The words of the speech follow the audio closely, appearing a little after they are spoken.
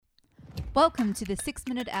Welcome to the 6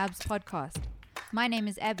 Minute Abs podcast. My name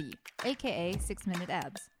is Abby, aka 6 Minute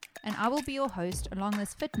Abs, and I will be your host along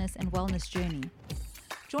this fitness and wellness journey.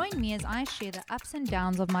 Join me as I share the ups and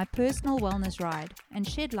downs of my personal wellness ride and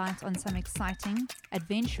shed light on some exciting,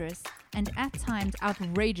 adventurous, and at times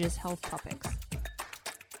outrageous health topics.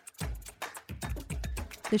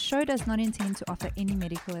 The show does not intend to offer any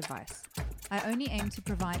medical advice. I only aim to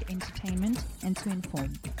provide entertainment and to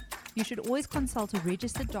inform. You should always consult a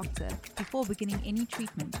registered doctor before beginning any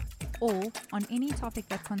treatment or on any topic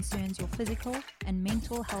that concerns your physical and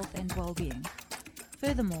mental health and well-being.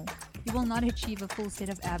 Furthermore, you will not achieve a full set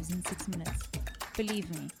of abs in 6 minutes. Believe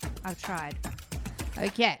me, I've tried.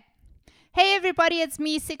 Okay. Hey everybody, it's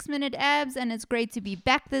me, 6 Minute Abs, and it's great to be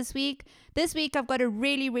back this week. This week I've got a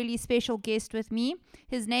really special guest with me.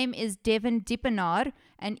 His name is Devin Dippenaar,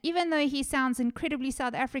 and even though he sounds incredibly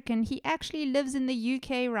South African, he actually lives in the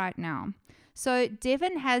UK right now. So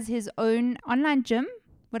Devin has his own online gym,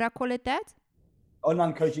 would I call it that?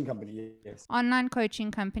 Online coaching company, yes. Online coaching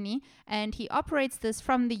company, and he operates this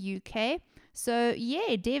from the UK. So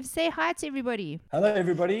yeah, Dev, say hi to everybody. Hello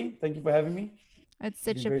everybody, thank you for having me. It's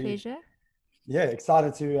such a pleasure. Yeah,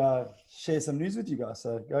 excited to share some news with you guys,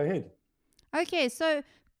 so go ahead. Okay, so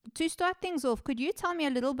to start things off, could you tell me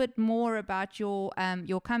a little bit more about your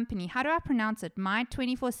company? How do I pronounce it? My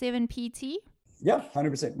 24/7 PT? Yeah,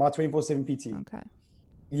 100%. My 24/7 PT. Okay.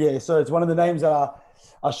 Yeah, so it's one of the names that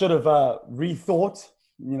I should have rethought.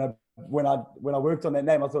 You know, when I worked on that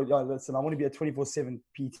name, I thought, listen, I want to be a 24/7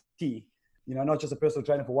 PT. You know, not just a personal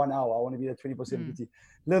trainer for 1 hour. I want to be a 24/7 PT.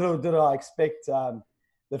 Little did I expect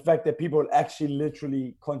the fact that people would actually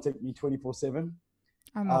literally contact me 24/7.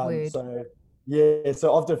 Oh my word. So yeah,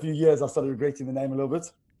 so after a few years, I started regretting the name a little bit.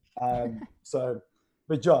 So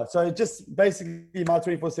it just basically my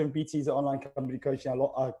 24/7 PT is an online company coaching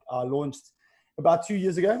I launched about 2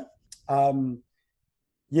 years ago.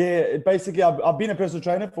 Basically I've been a personal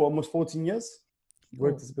trainer for almost 14 years.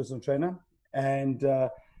 Worked as a personal trainer, and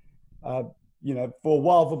you know, for a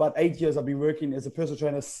while, for about 8 years, I've been working as a personal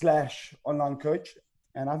trainer / online coach.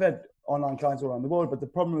 And I've had online clients all around the world, but the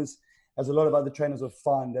problem is, as a lot of other trainers will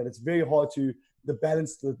find, that it's very hard to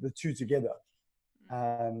balance the two together.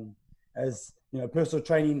 As you know, personal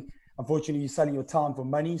training, unfortunately, you're selling your time for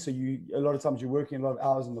money. So a lot of times you're working a lot of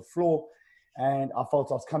hours on the floor. And I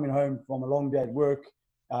felt I was coming home from a long day at work,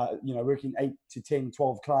 you know, working 8 to 10,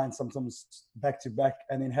 12 clients, sometimes back to back,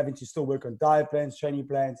 and then having to still work on diet plans, training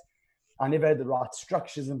plans. I never had the right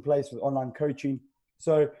structures in place with online coaching.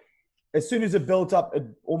 So as soon as it built up, it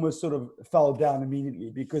almost sort of fell down immediately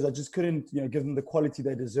because I just couldn't, you know, give them the quality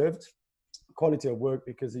they deserved, quality of work,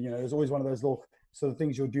 because, you know, it was always one of those little sort of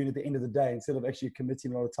things you're doing at the end of the day instead of actually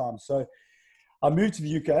committing a lot of time. So I moved to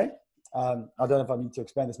the UK. I don't know if I need to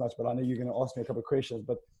expand this much, but I know you're going to ask me a couple of questions.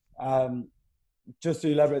 But just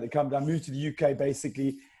to elaborate the company, I moved to the UK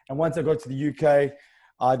basically. And once I got to the UK,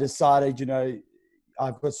 I decided, you know,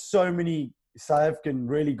 I've got so many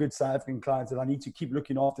really good South African clients that I need to keep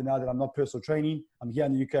looking after now that I'm not personal training. I'm here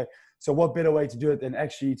in the UK. So what better way to do it than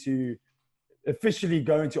actually to officially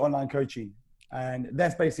go into online coaching? And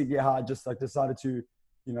that's basically how I just decided to,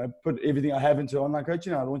 you know, put everything I have into online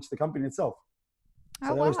coaching, and I launched the company itself. So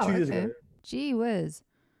that was 2 years ago. Gee whiz.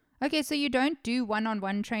 Okay, so you don't do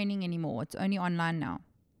one-on-one training anymore. It's only online now.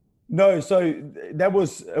 No, so that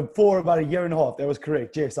was for about a year and a half. That was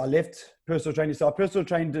correct. Yes, I left personal training. So I personal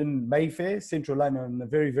trained in Mayfair, Central London, a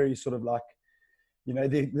very, very sort of like, you know,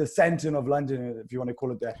 the Santon of London, if you want to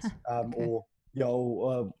call it that. Okay.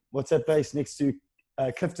 Or what's that place next to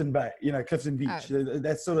Clifton Bay, you know, Clifton Beach. Oh.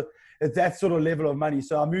 That sort of level of money.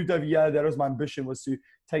 So I moved over here. That was my ambition, was to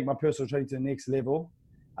take my personal training to the next level.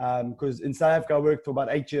 Because in South Africa, I worked for about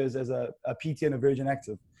 8 years as a PT and a Virgin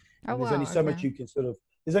Active. And there's only so much you can sort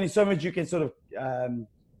of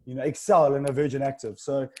you know, excel in a Virgin Active.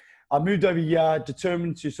 So I moved over here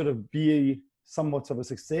determined to sort of be somewhat of a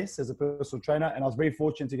success as a personal trainer. And I was very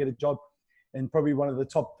fortunate to get a job in probably one of the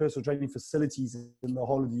top personal training facilities in the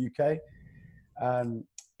whole of the UK.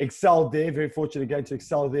 Excelled there, very fortunate again to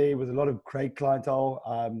excel there with a lot of great clientele.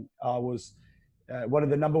 I was one of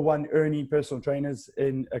the number one earning personal trainers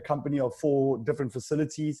in a company of 4 different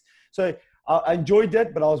facilities. So I enjoyed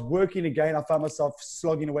that, but I was working again. I found myself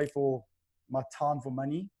slogging away for my time for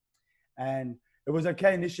money. And it was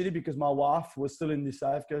okay initially because my wife was still in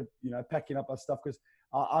South Africa, you know, packing up our stuff, because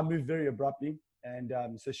I moved very abruptly. And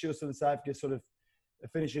so she was still in South Africa, sort of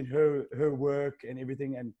finishing her work and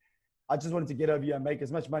everything. And I just wanted to get over here and make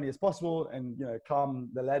as much money as possible and, you know, climb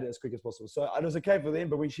the ladder as quick as possible. So it was okay for them.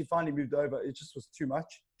 But when she finally moved over, it just was too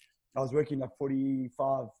much. I was working like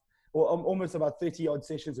 45 or almost about 30 odd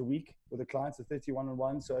sessions a week with the clients, so 30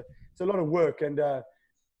 one-on-one. So it's a lot of work. And I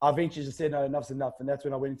eventually just said, no, enough's enough. And that's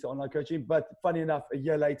when I went into online coaching. But funny enough, a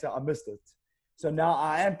year later, I missed it. So now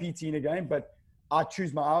I am PTing again, but I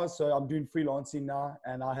choose my hours. So I'm doing freelancing now,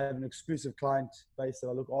 and I have an exclusive client base that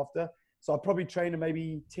I look after. So I probably train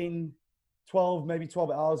maybe 10, 12, maybe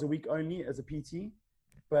 12 hours a week only as a PT.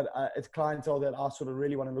 But it's clientele that I sort of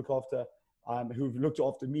really want to look after, who've looked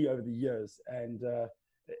after me over the years. And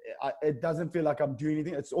it doesn't feel like I'm doing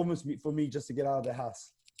anything. It's almost for me just to get out of the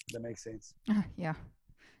house. If that makes sense. Yeah,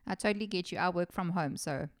 I totally get you. I work from home.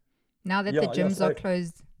 So now that the gyms are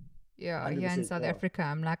closed, here in South Africa,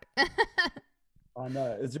 I'm like... I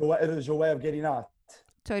know. It is your way of getting out.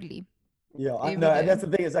 Totally. Yeah, I know. And that's the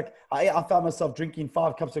thing. It's like I found myself drinking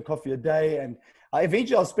 5 cups of coffee a day, and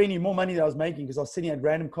eventually I was spending more money than I was making because I was sitting at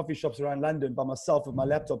random coffee shops around London by myself with my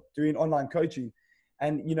laptop doing online coaching.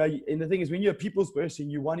 And and the thing is, when you're a people's person,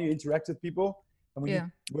 you want to interact with people.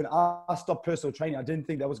 And when I stopped personal training, I didn't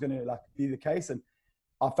think that was going to be the case, and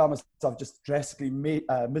I found myself just drastically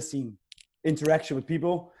missing interaction with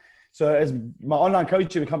people. So as my online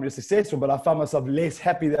coaching company is successful, but I found myself less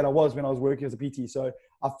happy than I was when I was working as a PT. So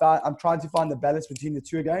I'm trying to find the balance between the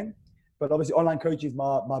two again. But obviously online coaching is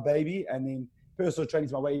my baby, and then personal training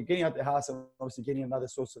is my way of getting out the house and obviously getting another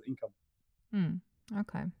source of income.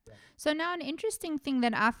 Okay. So now an interesting thing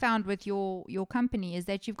that I found with your company is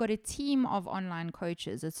that you've got a team of online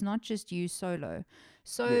coaches. It's not just you solo.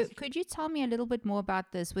 So could you tell me a little bit more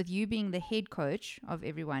about this, with you being the head coach of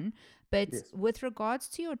everyone? But with regards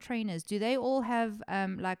to your trainers, do they all have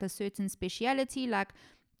like a certain speciality? Like,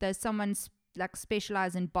 does someone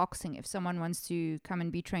specialize in boxing if someone wants to come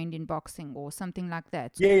and be trained in boxing or something like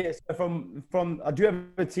that? Yeah. So from I do have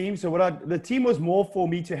a team. So the team was more for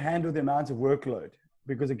me to handle the amount of workload,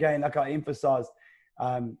 because again, like I emphasized,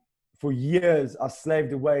 for years I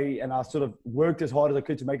slaved away and I sort of worked as hard as I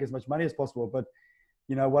could to make as much money as possible. But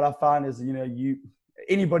what I found is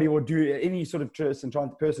anybody will do, any sort of person trying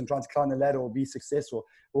to climb the ladder or be successful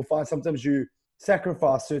will find sometimes you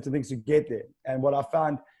sacrifice certain things to get there. And what I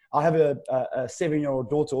found, I have a 7-year-old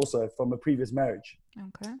daughter also from a previous marriage.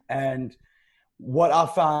 Okay. And what I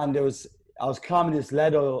found, I was climbing this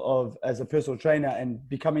ladder as a personal trainer and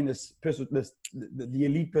becoming the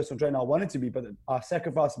elite personal trainer I wanted to be, but I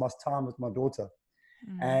sacrificed my time with my daughter.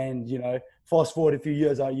 And fast forward a few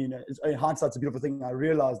years, hindsight's a beautiful thing. I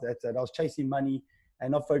realized that I was chasing money and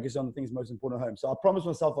not focused on the things most important at home. So I promised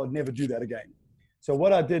myself I'd never do that again. So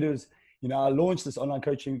what I did was, I launched this online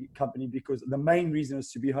coaching company because the main reason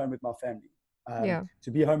is to be home with my family,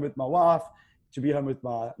 to be home with my wife, to be home with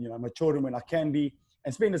my my children when I can be,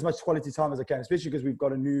 and spend as much quality time as I can, especially because we've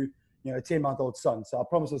got a new 10-month-old son. So I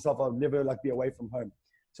promised myself I'd never be away from home.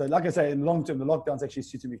 So like I say, in the long term, the lockdowns actually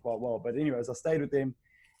suited me quite well. But anyways, I stayed with them,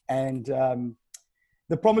 and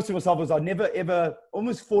the promise to myself was I'd never, ever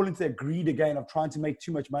almost fall into that greed again of trying to make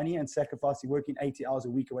too much money and sacrificing working 80 hours a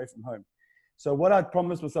week away from home. So what I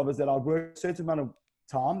promised myself is that I'd work a certain amount of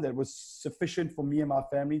time that was sufficient for me and my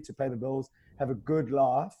family to pay the bills, have a good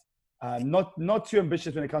life, not too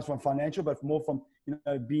ambitious when it comes from financial, but more from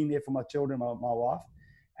being there for my children, my wife.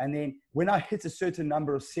 And then when I hit a certain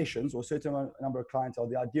number of sessions or a certain number of clientele,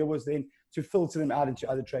 the idea was then to filter them out into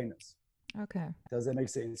other trainers. Okay. Does that make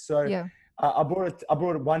sense? So I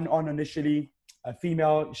brought one on initially, a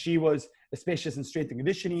female. She was a specialist in strength and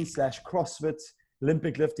conditioning / CrossFit,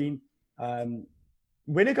 Olympic lifting.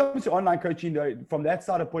 When it comes to online coaching, though, from that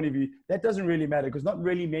side of point of view, that doesn't really matter because not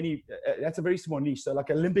really many, that's a very small niche. So like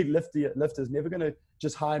Olympic lifters never going to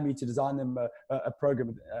just hire me to design them a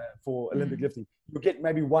program for Olympic lifting. You'll get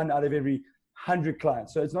maybe 1 out of every 100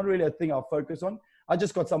 clients. So it's not really a thing I'll focus on. I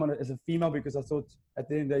just got someone as a female because I thought at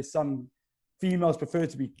the end of the day, some females prefer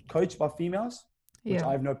to be coached by females, which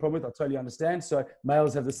I have no problem with. I totally understand. So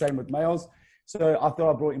males have the same with males. So I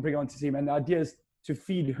thought I'd bring her onto the team. And the idea is to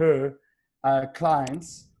feed her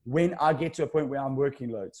clients when I get to a point where I'm working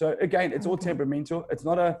load. So again, it's all temperamental. It's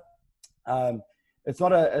not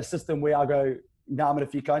a system where I go, now I'm going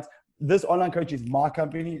to feed clients. This online coach is my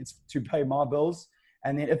company. It's to pay my bills.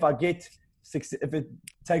 And then if it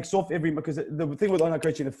takes off because the thing with online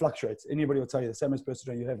coaching, it fluctuates. Anybody will tell you the same as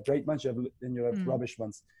personal training. You have great months, then you have rubbish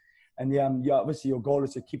months. And obviously your goal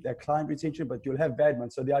is to keep that client retention, but you'll have bad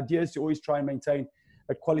months. So the idea is to always try and maintain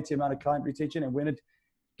a quality amount of client retention. And when it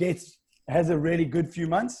has a really good few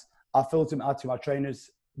months, I filter them out to my trainers.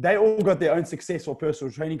 They all got their own successful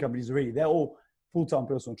personal training companies already. They're all full-time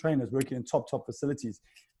personal trainers working in top facilities.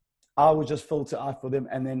 I would just filter out for them.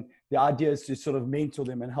 And then the idea is to sort of mentor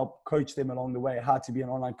them and help coach them along the way, how to be an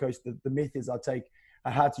online coach, the methods I take,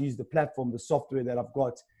 how to use the platform, the software that I've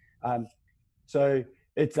got. So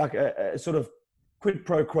it's like a sort of quid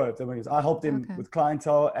pro quo. I help them with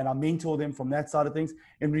clientele and I mentor them from that side of things.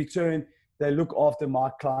 In return, they look after my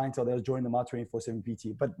clientele. They'll join the My 24/7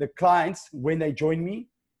 PT. But the clients, when they join me,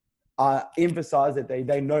 I emphasize that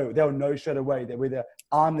they'll know straight away that whether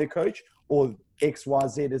I'm their coach or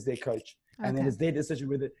XYZ is their coach. And then it's their decision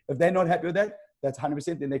whether, if they're not happy with that, that's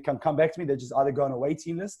 100%. Then they can come back to me. They just either go on a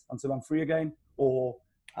waiting list until I'm free again, or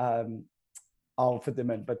I'll fit them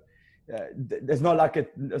in. But it's not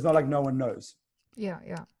like no one knows. Yeah.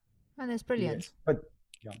 And that's brilliant. Yes.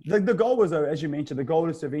 But the goal was, as you mentioned, the goal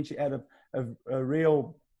is to eventually add a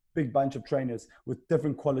real big bunch of trainers with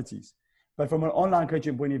different qualities. But from an online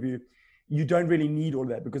coaching point of view, you don't really need all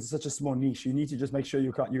that because it's such a small niche. You need to just make sure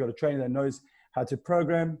you got a trainer that knows how to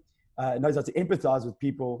program, knows how to empathize with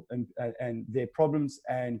people and their problems,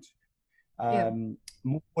 and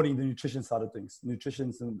more putting the nutrition side of things.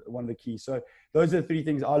 Nutrition's one of the keys. So those are the three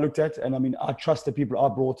things I looked at. And I mean, I trust the people I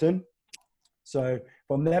brought in. So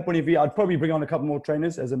from that point of view, I'd probably bring on a couple more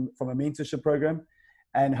trainers from a mentorship program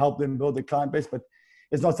and help them build the client base. But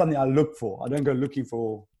it's not something I look for. I don't go looking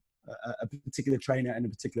for a particular trainer in a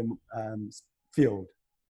particular field.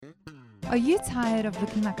 Are you tired of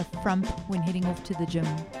looking like a frump when heading off to the gym?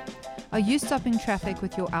 Are you stopping traffic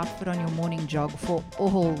with your outfit on your morning jog for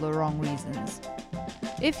all the wrong reasons?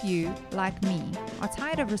 If you, like me, are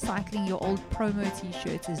tired of recycling your old promo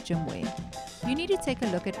t-shirts as gym wear, you need to take a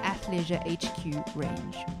look at Athleisure HQ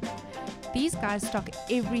range. These guys stock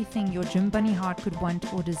everything your gym bunny heart could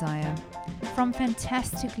want or desire. From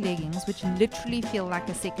fantastic leggings, which literally feel like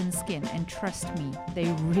a second skin, and trust me, they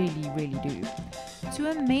really, really do,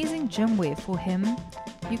 to amazing gym wear for him,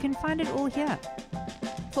 you can find it all here.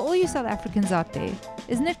 For all you South Africans out there,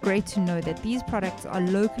 isn't it great to know that these products are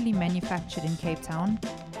locally manufactured in Cape Town?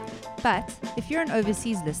 But if you're an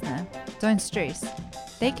overseas listener, don't stress.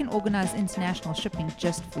 They can organize international shipping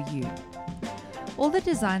just for you. All the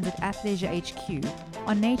designs at Athleisure HQ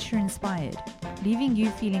are nature-inspired, leaving you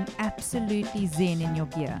feeling absolutely zen in your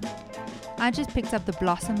gear. I just picked up the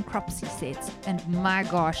Blossom Cropsy set, and my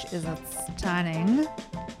gosh, is it stunning!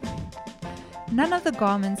 None of the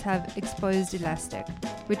garments have exposed elastic,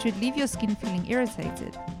 which would leave your skin feeling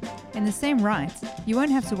irritated. In the same right, you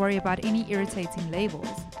won't have to worry about any irritating labels.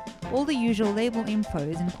 All the usual label info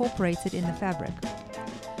is incorporated in the fabric.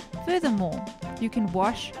 Furthermore, you can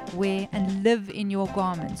wash, wear, and live in your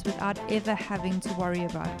garments without ever having to worry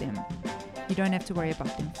about them. You don't have to worry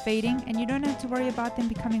about them fading, and you don't have to worry about them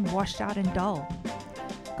becoming washed out and dull.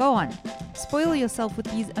 Go on, spoil yourself with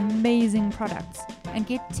these amazing products and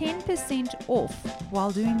get 10% off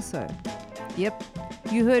while doing so. Yep,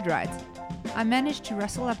 you heard right. I managed to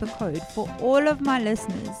rustle up a code for all of my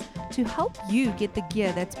listeners to help you get the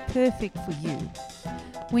gear that's perfect for you.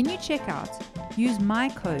 When you check out, use my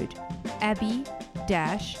code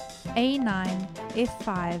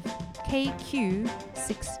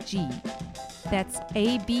ABI-A9F5KQ6G. That's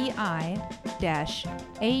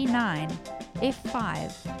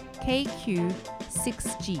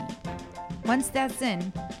ABI-A9F5KQ6G. Once that's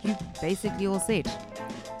in, you basically all set.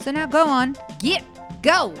 So now go on,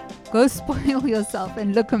 go! Go spoil yourself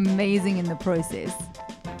and look amazing in the process.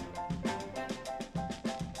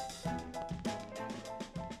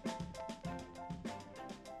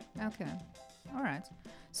 Okay, all right.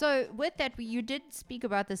 So with that, you did speak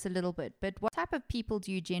about this a little bit, but what type of people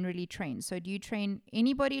do you generally train? So do you train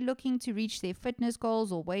anybody looking to reach their fitness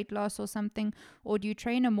goals or weight loss or something? Or do you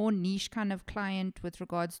train a more niche kind of client with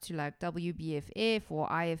regards to like WBFF or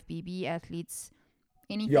IFBB athletes?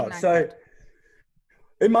 Anything like that? So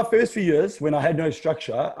in my first few years, when I had no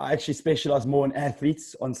structure, I actually specialized more in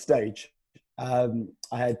athletes on stage. I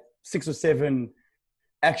had 6 or 7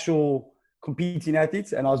 actual competing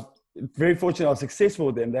athletes, and I was very fortunate. I was successful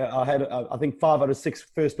with them. I had, I think, 5 out of 6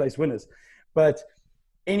 first place winners. But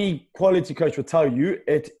any quality coach will tell you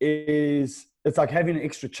it's like having an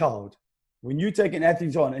extra child. When you take an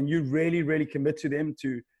athlete on and you really, really commit to them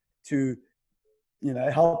to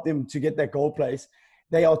help them to get that goal place,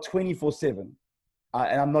 they are 24/7.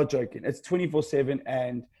 And I'm not joking. It's 24/7.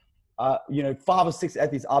 And, 5 or 6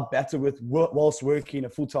 athletes I battle with whilst working a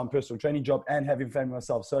full-time personal training job and having family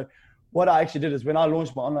myself. So what I actually did is when I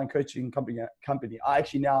launched my online coaching company, I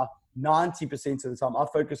actually now 90% of the time I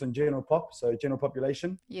focus on general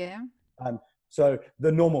population. Yeah. So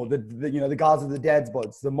the normal, the guys with the dad's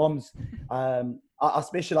bods, the moms. I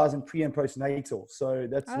specialize in pre and postnatal. So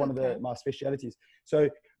that's one of my specialities. So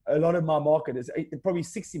a lot of my market is probably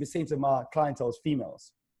 60% of my clientele is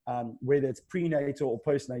females, whether it's prenatal or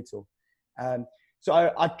postnatal. So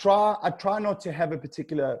I try not to have a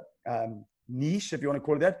particular niche, if you want to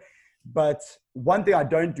call it that. But one thing I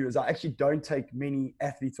don't do is I actually don't take many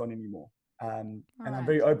athletes on anymore. And I'm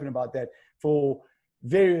very open about that for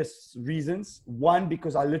various reasons. One,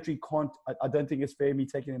 because I literally can't, I don't think it's fair me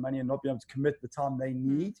taking their money and not being able to commit the time they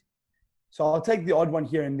need. So I'll take the odd one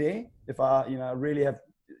here and there if I, really have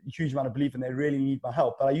a huge amount of belief and they really need my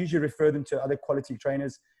help. But I usually refer them to other quality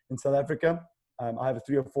trainers in South Africa. I have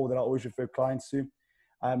 3 or 4 that I always refer clients to,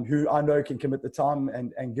 who I know can commit the time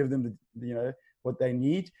and give them what they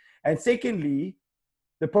need. And secondly,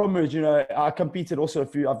 the problem is, I competed also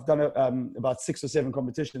I've done about 6 or 7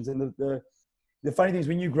 competitions. And the funny thing is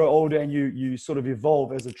when you grow older and you sort of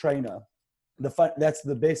evolve as a trainer, that's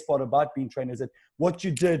the best part about being trained, is that what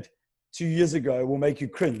you did 2 years ago will make you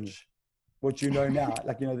cringe what you know now.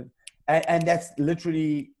 And that's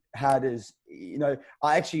literally how it is.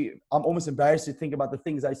 I'm almost embarrassed to think about the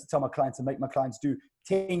things I used to tell my clients and make my clients do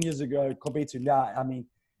 10 years ago compared to now. I mean,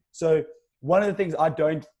 so one of the things I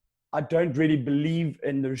don't really believe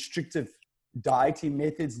in the restrictive dieting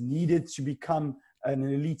methods needed to become an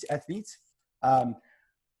elite athlete.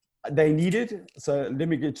 They needed, so let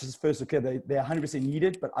me get just first clear, they're 100%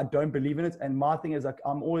 needed, but I don't believe in it. And my thing is, I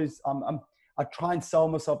try and sell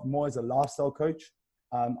myself more as a lifestyle coach.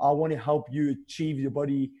 I want to help you achieve your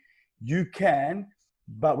body you can,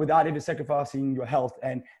 but without ever sacrificing your health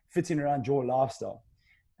and fitting around your lifestyle.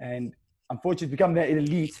 And unfortunately, to become that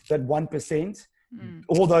elite, that 1%,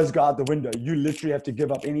 all those go out the window. You literally have to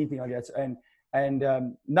give up anything, I guess. And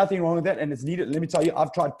nothing wrong with that. And it's needed. Let me tell you,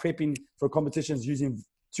 I've tried prepping for competitions using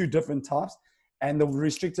 2 different types. And the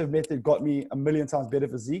restrictive method got me a million times better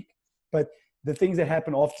physique. But the things that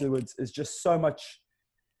happen afterwards is just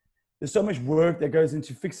there's so much work that goes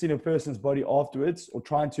into fixing a person's body afterwards, or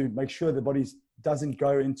trying to make sure the body doesn't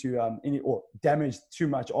go into any or damage too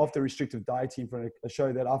much after restrictive dieting for a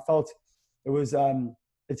show, that I felt it was,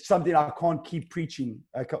 it's something I can't keep preaching.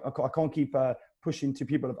 I can't keep pushing to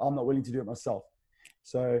people if I'm not willing to do it myself.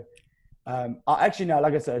 So I actually now,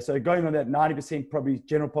 like I say, so going on that 90% probably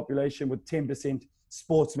general population with 10%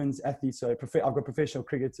 sportsmen, athletes. So I've got professional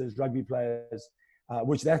cricketers, rugby players,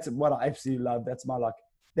 which that's what I absolutely love. That's my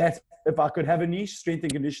that's, if I could have a niche, strength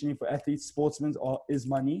and conditioning for athletes, sportsmen is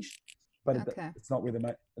my niche, but it's not where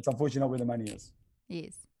it's unfortunately not where the money is.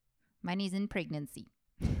 Yes. Money's in pregnancy.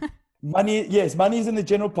 Money's in the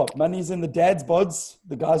general pop. Money's in the dads, bods,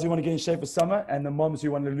 the guys who want to get in shape for summer, and the moms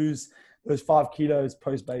who want to lose those 5 kilos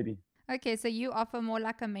post-baby. Okay, so you offer more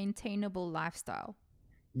like a maintainable lifestyle.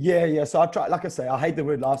 Yeah. So I try, like I say, I hate the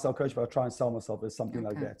word lifestyle coach, but I try and sell myself as something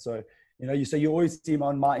like that. So, you always see me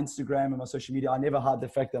on my Instagram and my social media. I never hide the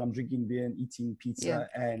fact that I'm drinking beer and eating pizza. Yeah.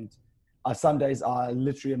 And some days I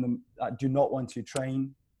literally I do not want to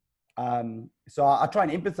train. So I try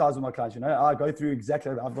and empathize with my clients. I go through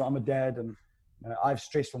exactly, I'm a dad and I have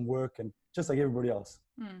stress from work and just like everybody else.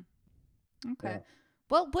 Okay. Yeah.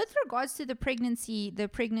 Well, with regards to the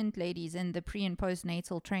pregnant ladies and the pre and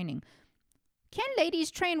postnatal training, can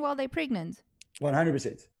ladies train while they're pregnant? 100%.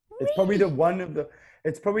 Really?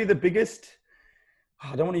 It's probably the biggest,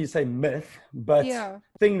 I don't want to say myth, but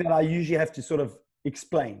thing that I usually have to sort of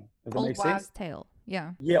explain. If that makes sense. Old wives' tale.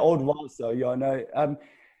 Yeah. Yeah, old wives' tale. Yeah, I know.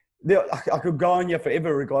 I could go on here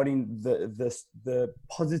forever regarding the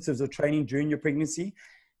positives of training during your pregnancy,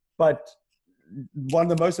 but one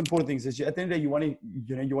of the most important things is at the end of the day,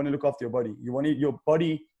 you want to look after your body. Your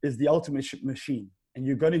body is the ultimate machine, and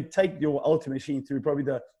you're going to take your ultimate machine through probably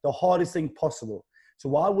the hardest thing possible. So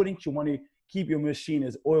why wouldn't you want to keep your machine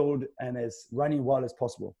as oiled and as running well as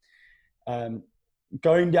possible?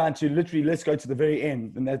 Going down to literally, let's go to the very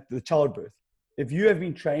end, and that's the childbirth. If you have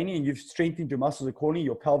been training and you've strengthened your muscles accordingly,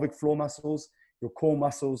 your pelvic floor muscles, your core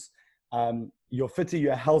muscles, you're fitter,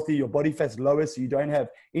 you're healthy, your body fat's lower, so you don't have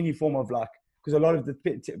any form of because a lot of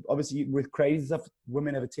obviously with crazy stuff,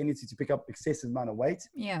 women have a tendency to pick up excessive amount of weight.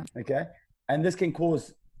 Yeah. Okay. And this can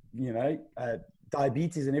cause,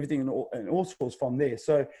 diabetes and everything and all sorts from there.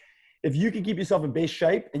 So if you can keep yourself in best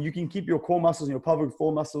shape and you can keep your core muscles and your pelvic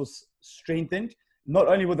floor muscles strengthened, not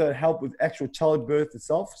only will it help with actual childbirth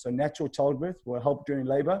itself, so natural childbirth will help during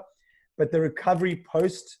labor, but the recovery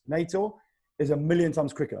postnatal is 1,000,000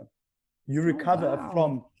 times quicker. You recover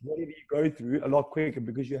from whatever you go through a lot quicker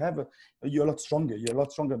because you're a lot stronger. You're a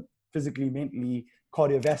lot stronger physically, mentally,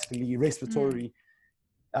 cardiovascularly, respiratory.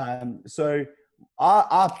 So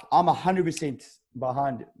I'm 100%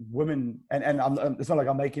 behind women, and it's not like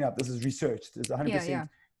I'm making up. This is research. It's 100%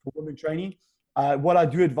 for women training. What I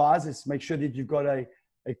do advise is make sure that you've got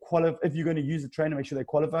if you're going to use a trainer, make sure they're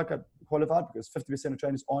qualified because 50% of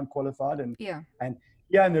trainers aren't qualified. And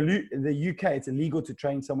in the UK, it's illegal to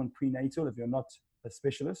train someone prenatal if you're not a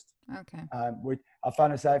specialist. Okay. Which I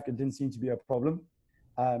found in South Africa didn't seem to be a problem.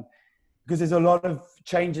 because there's a lot of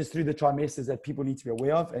changes through the trimesters that people need to be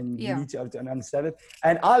aware of, and you need to understand it.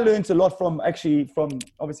 And I learned a lot from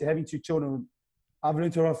obviously having 2 children. I've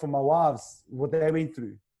learned a lot from my wives, what they went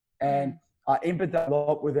through. And I empathize a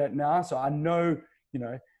lot with that now. So I know,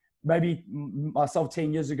 maybe myself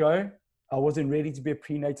 10 years ago, I wasn't ready to be a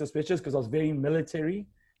prenatal specialist because I was very military.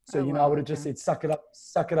 So, I would have just said, suck it up,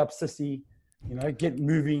 sissy, get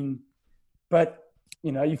moving. But,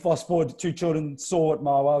 you fast forward, 2 children, saw what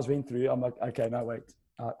my wives went through. I'm like, okay, no, wait.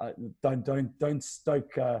 Don't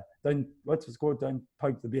stoke, what's it called? Don't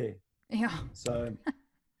poke the bear. Yeah. So,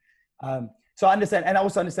 so I understand. And I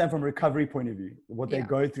also understand from a recovery point of view, what they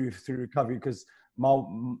go through recovery, because my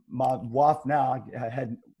wife now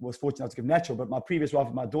was fortunate to give natural, but my previous wife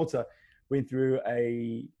and my daughter went through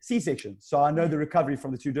a C-section. So I know the recovery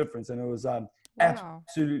from the 2 difference, and it was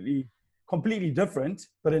absolutely completely different,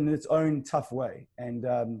 but in its own tough way. And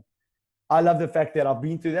I love the fact that I've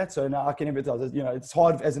been through that. So now I can empathize. It's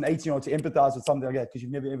hard as an 18-year-old to empathize with something like that because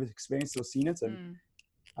you've never ever experienced or seen it. And,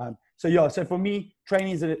 so for me,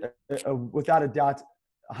 training is without a doubt,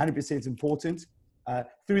 100% important.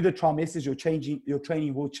 Through the trimesters, your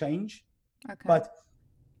training will change. Okay. But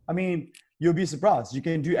I mean, you'll be surprised. You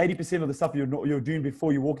can do 80% of the stuff you're doing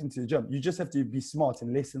before you walk into the gym. You just have to be smart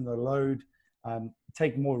and lessen the load.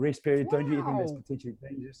 Take more rest period. Don't do anything that's potentially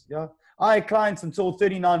dangerous. Yeah. I had clients until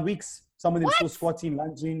 39 weeks. Some of them still squatting,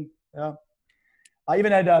 lunging. Yeah. I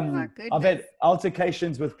even had, I've had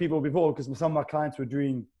altercations with people before because some of my clients were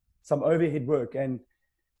doing some overhead work, and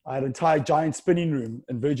I had an entire giant spinning room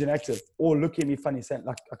in Virgin Active, all looking at me funny, saying,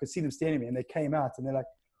 like, I could see them staring at me, and they came out and they're like,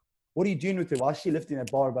 what are you doing with it? Why is she lifting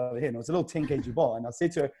that bar above her head? And it was a little 10 kg bar. And I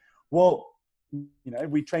said to her, well,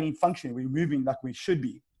 we're training functioning, we're moving like we should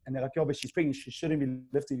be. And they're like, oh, but she's pregnant, she shouldn't be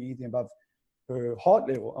lifting anything above her heart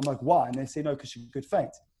level. I'm like, why? And they say, no, because she could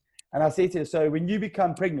faint. And I said to her, so when you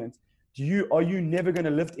become pregnant, are you never going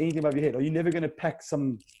to lift anything above your head? Are you never going to pack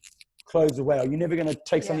some clothes away? Are you never going to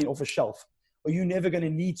take something off a shelf? Are you never going to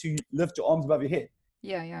need to lift your arms above your head?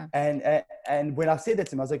 Yeah. And when I said that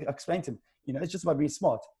to him, I was like, I explained to him, it's just about being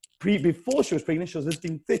smart. Before she was pregnant, she was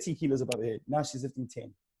lifting 30 kilos above her head. Now she's lifting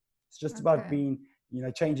 10. It's just about being,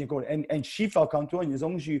 changing cord. And she felt comfortable. And as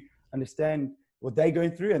long as you understand what they're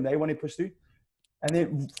going through and they want to push through. And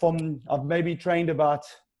then I've maybe trained about,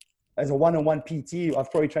 as a one-on-one PT, I've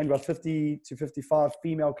probably trained about 50 to 55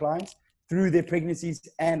 female clients through their pregnancies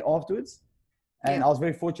and afterwards. And I was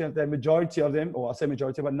very fortunate that majority of them, or I say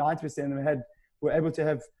majority, but 90% of them were able to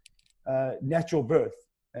have natural birth.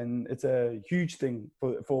 And it's a huge thing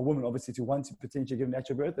for a woman, obviously, to want to potentially give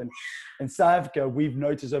natural birth. And in South Africa, we've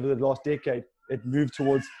noticed over the last decade, it moved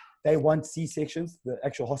towards, they want C-sections. The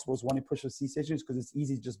actual hospitals want to push for C-sections because it's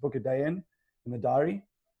easy to just book a day in the diary.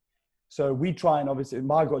 So we try, and obviously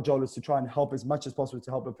my job is to try and help as much as possible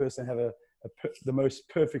to help a person have the most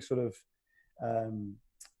perfect sort of,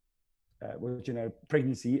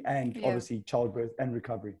 pregnancy and obviously childbirth and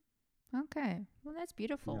recovery. Okay. Well, that's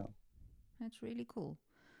beautiful. Yeah. That's really cool.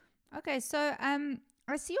 Okay. So,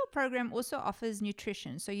 I see your program also offers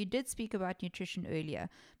nutrition. So you did speak about nutrition earlier,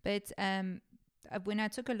 but, when I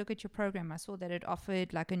took a look at your program, I saw that it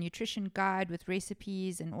offered like a nutrition guide with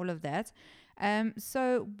recipes and all of that.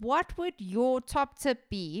 So what would your top tip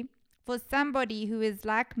be for somebody who is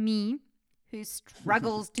like me, who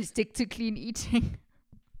struggles to stick to clean eating?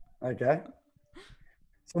 Okay.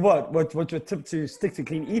 So what's your tip to stick to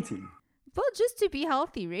clean eating? Well, just to be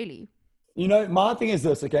healthy, really. My thing is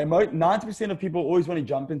this, okay? 90% of people always want to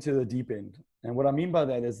jump into the deep end. And what I mean by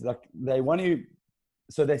that is like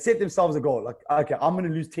so they set themselves a goal. Like, okay, I'm going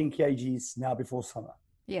to lose 10 kgs now before summer.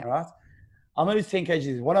 Yeah. All right. I'm going to lose 10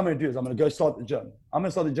 kgs. What I'm going to do is I'm going to go start the gym. I'm going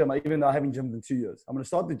to start the gym, even though I haven't gymmed in 2 years. I'm going to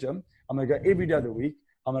start the gym. I'm going to go every day of the week.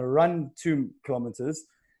 I'm going to run 2 kilometers.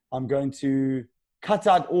 I'm going to cut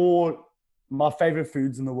out all my favorite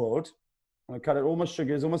foods in the world. I'm going to cut out all my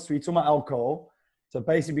sugars, all my sweets, all my alcohol. So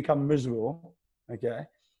basically become miserable. Okay.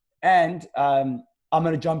 And I'm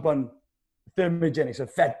going to jump on thermogenic, so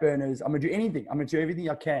fat burners. I'm going to do anything. I'm going to do everything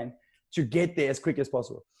I can to get there as quick as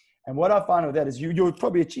possible. And what I find with that is you'll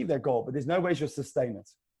probably achieve that goal, but there's no way you'll sustain it.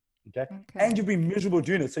 Okay. And you'll be miserable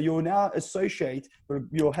doing it. So you'll now associate, or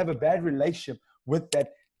you'll have a bad relationship with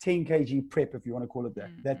that 10 kg prep, if you want to call it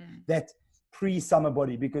that, that pre-summer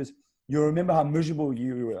body, because you remember how miserable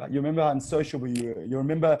you were. You remember how unsociable you were. You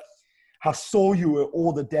remember how sore you were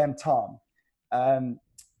all the damn time.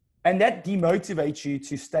 And that demotivates you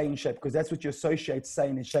to stay in shape because that's what you associate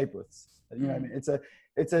staying in shape with. You know what I mean?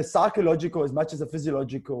 It's a psychological as much as a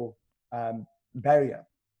physiological barrier.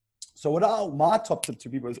 So my top tip to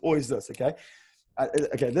people is always this, okay?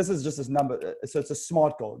 Okay, this is just this number. So it's a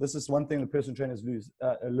SMART goal. This is one thing the personal trainers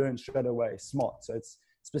learn straight away. SMART. So it's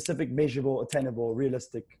specific, measurable, attainable,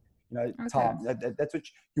 realistic. Time. That's what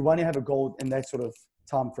you want to have a goal in that sort of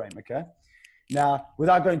time frame. Okay. Now,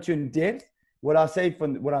 without going too in depth, what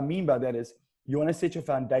I mean by that is you want to set your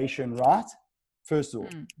foundation right. First of all,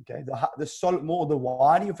 okay. The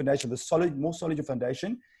wider your foundation, more solid your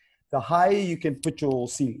foundation, the higher you can put your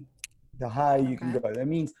ceiling. The higher you can go. That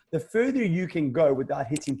means the further you can go without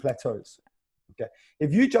hitting plateaus. Okay.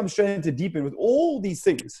 If you jump straight into deep end with all these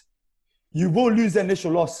things, you will lose the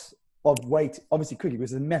initial loss of weight, obviously quickly,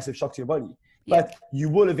 because it's a massive shock to your body. Yeah. But you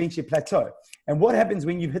will eventually plateau. And what happens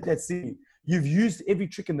when you've hit that ceiling? You've used every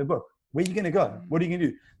trick in the book. Where are you going to go? What are you going to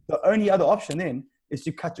do? The only other option then is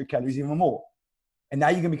to cut your calories even more. And now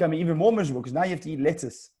you're going to become even more miserable because now you have to eat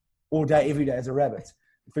lettuce all day, every day as a rabbit,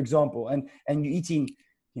 for example. And you're eating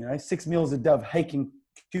 6 meals a day of haking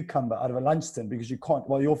cucumber out of a lunch tin because you can't,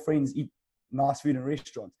 while your friends eat nice food in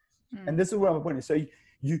restaurants. And this is where I'm pointing. So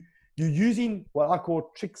you're using what I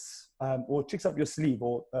call tricks or tricks up your sleeve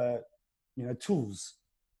or, tools.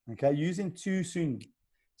 Okay. Using too soon.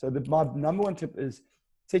 So my number one tip is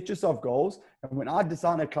set yourself goals. And when I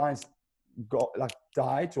design a client's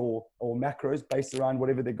diet or macros based around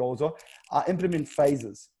whatever their goals are, I implement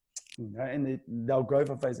phases. And they'll go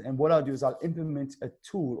for phases. And what I'll do is I'll implement a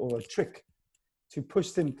tool or a trick to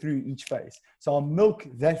push them through each phase. So I'll milk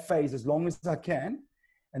that phase as long as I can.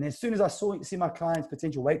 And as soon as I see my client's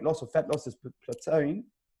potential weight loss or fat loss is plateauing,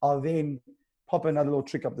 I'll then pop another little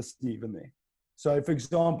trick up the sleeve in there. So for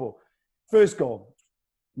example, first goal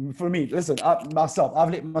for me, listen, I've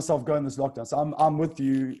let myself go in this lockdown. So I'm with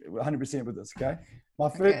you 100% with this. Okay.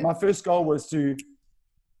 My first goal was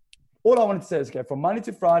all I wanted to say is, okay, from Monday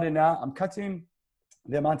to Friday now, I'm cutting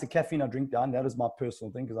the amount of caffeine I drink down. That is my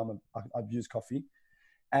personal thing because I've used coffee.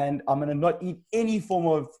 And I'm going to not eat any form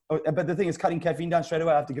of, but the thing is cutting caffeine down straight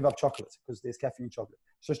away, I have to give up chocolate because there's caffeine in chocolate.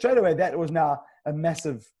 So straight away, that was now a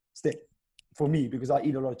massive step for me because I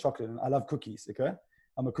eat a lot of chocolate and I love cookies, okay?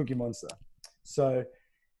 I'm a cookie monster. So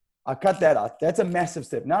I cut that out. That's a massive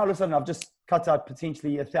step. Now all of a sudden, I've just cut out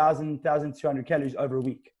potentially 1,200 calories over a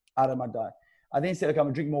week out of my diet. I then said, okay, I'm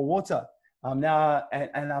going to drink more water now,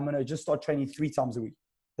 and I'm going to just start training 3 times a week.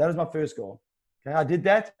 That was my first goal. Okay, I did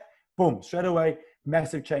that. Boom, straight away,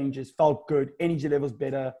 massive changes, felt good, energy levels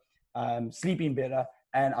better, sleeping better,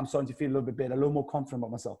 and I'm starting to feel a little bit better, a little more confident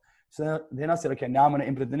about myself. So then I said, okay, now I'm going to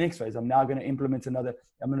implement the next phase. I'm now going to implement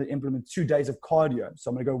 2 days of cardio.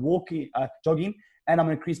 So I'm going to go jogging, and I'm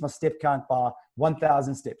going to increase my step count by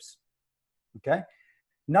 1,000 steps. Okay,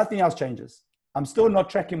 nothing else changes. I'm still not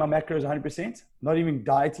tracking my macros 100%, not even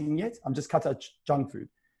dieting yet. I'm just cut out junk food.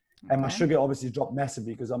 Okay. And my sugar obviously dropped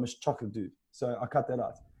massively because I'm a chocolate dude. So I cut that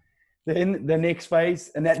out. Then the next phase,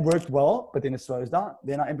 and that worked well, but then it slows down.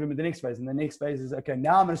 Then I implement the next phase. And the next phase is, okay,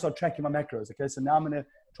 now I'm going to start tracking my macros. Okay, so now I'm going to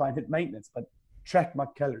try and hit maintenance, but track my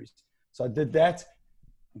calories. So I did that.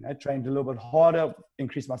 Trained a little bit harder,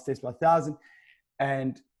 increased my steps by 1,000.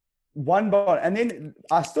 And then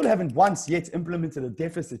I still haven't once yet implemented a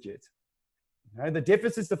deficit yet. The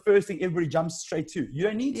deficit is the first thing everybody jumps straight to. You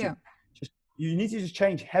don't need to. You need to just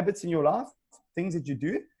change habits in your life, things that you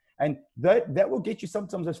do. And that will get you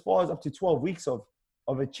sometimes as far as up to 12 weeks of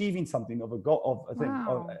achieving something, of a goal, of a thing.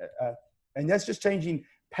 Wow. And that's just changing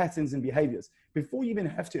patterns and behaviors before you even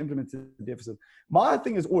have to implement a deficit. My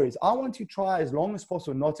thing is always, I want to try as long as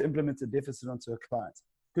possible not to implement a deficit onto a client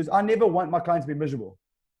because I never want my client to be miserable.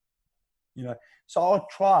 So I'll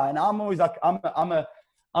try. And I'm always like,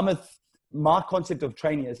 my concept of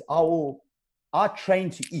training is I train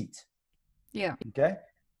to eat. Yeah. Okay.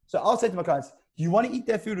 So I'll say to my clients, do you want to eat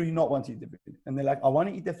that food or you not want to eat that food? And they're like, I want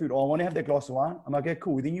to eat that food or I want to have that glass of wine. I'm like, okay,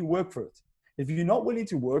 cool. Then you work for it. If you're not willing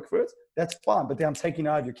to work for it, that's fine. But then I'm taking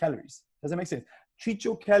out of your calories. Does that make sense? Treat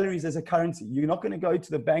your calories as a currency. You're not going to go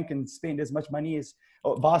to the bank and spend as much money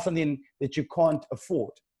or buy something that you can't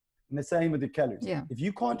afford. And the same with the calories. Yeah. If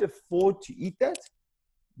you can't afford to eat that,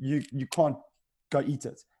 you can't go eat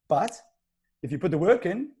it. But if you put the work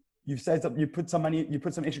in, you've saved up, you put some money, you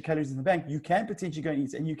put some extra calories in the bank, you can potentially go and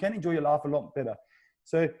eat and you can enjoy your life a lot better.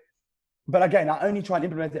 So, but again, I only try and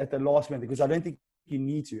implement it at the last minute because I don't think you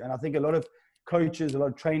need to. And I think a lot of coaches, a lot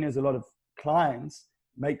of trainers, a lot of clients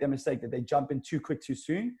make the mistake that they jump in too quick, too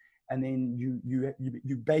soon. And then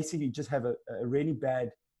you basically just have a really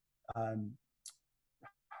bad,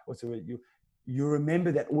 what's the word? You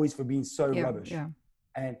remember that always for being so rubbish. Yeah.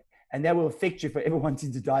 And that will affect you for ever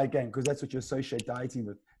wanting to diet again because that's what you associate dieting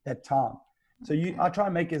with, that time. So I try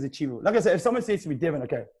and make it as achievable. Like I said, if someone says to me, Devin,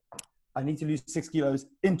 okay, I need to lose 6 kilos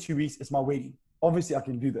in 2 weeks, it's my wedding. Obviously, I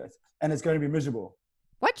can do that. And it's going to be miserable.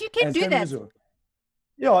 What? You can do that?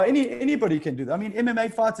 Yeah, anybody can do that. I mean,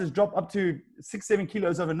 MMA fighters drop up to 6-7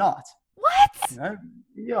 kilos overnight. What? You know,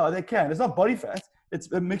 yeah, they can. It's not body fat.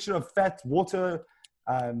 It's a mixture of fat, water,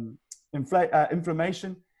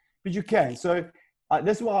 inflammation, but you can. So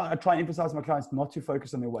that's why I try and emphasize my clients not to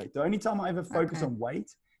focus on their weight. The only time I ever focus on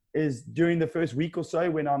weight is during the first week or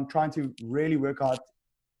so when I'm trying to really work out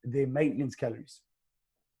their maintenance calories.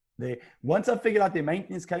 Once I've figured out their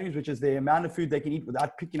maintenance calories, which is the amount of food they can eat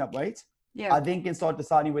without picking up weight, I then can start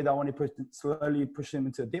deciding whether I want to slowly push them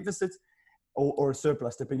into a deficit or a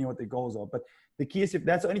surplus, depending on what their goals are. But the key is, if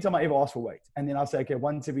that's the only time I ever ask for weight. And then I'll say, okay,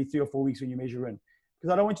 once every 3 or 4 weeks when you measure in.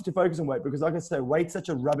 Because I don't want you to focus on weight, because like I say, weight's such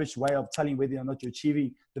a rubbish way of telling whether or not you're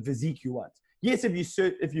achieving the physique you want. Yes,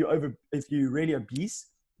 if you're really obese,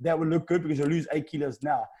 that will look good because you'll lose 8 kilos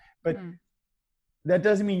now. But that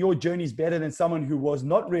doesn't mean your journey is better than someone who was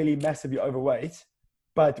not really massively overweight,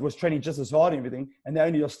 but was training just as hard and everything, and they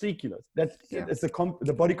only lost 3 kilos. It's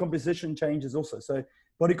the body composition changes also. So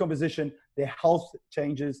body composition, their health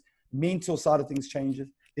changes, mental side of things changes,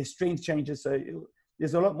 their strength changes. So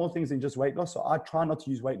there's a lot more things than just weight loss. So I try not to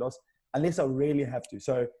use weight loss unless I really have to.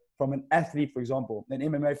 So from an athlete, for example, an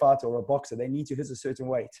MMA fighter or a boxer, they need to hit a certain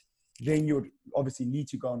weight. Then you would obviously need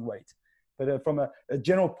to go on weight. But from a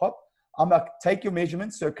general pop, I'm like, take your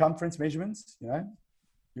measurements, circumference measurements,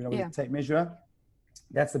 tape measure.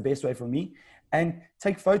 That's the best way for me. And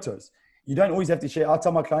take photos. You don't always have to share. I'll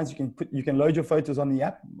tell my clients you can load your photos on the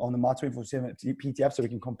app, on the My247 PT app, so we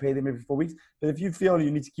can compare them every 4 weeks. But if you feel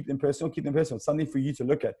you need to keep them personal, keep them personal. It's something for you to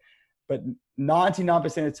look at. But 99%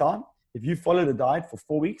 of the time, if you follow the diet for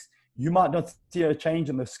 4 weeks, you might not see a change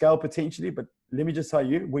in the scale potentially. But let me just tell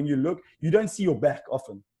you, when you look, you don't see your back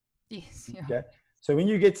often. Yes. Yeah. Okay. So when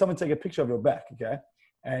you get someone to take a picture of your back, okay,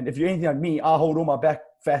 and if you're anything like me, I hold all my back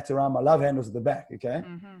fat around my love handles at the back, okay?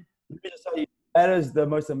 Mm-hmm. Let me just tell you, that is the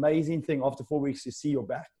most amazing thing after 4 weeks to see your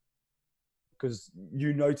back, because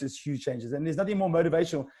you notice huge changes. And there's nothing more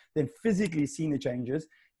motivational than physically seeing the changes,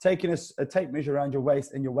 taking a tape measure around your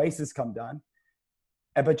waist and your waist has come down,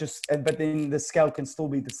 but then the scale can still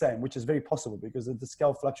be the same, which is very possible because the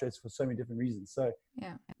scale fluctuates for so many different reasons. So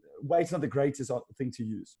weight's not the greatest thing to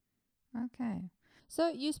use. Okay. So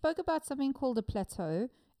you spoke about something called a plateau.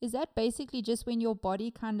 Is that basically just when your body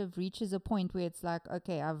kind of reaches a point where it's like,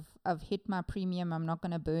 okay, I've hit my premium, I'm not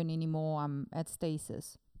going to burn anymore, I'm at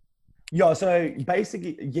stasis? Yeah, so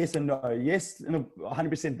basically yes and no. Yes,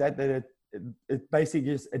 100% that it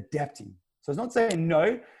basically is adapting. So it's not saying no.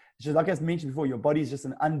 It's just like I mentioned before, your body is just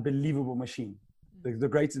an unbelievable machine, the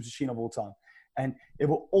greatest machine of all time. And it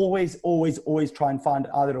will always, always, always try and find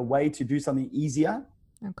either a way to do something easier.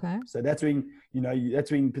 Okay. So that's when,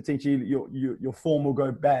 potentially your form will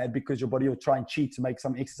go bad because your body will try and cheat to make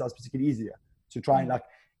some exercise particularly easier. To try and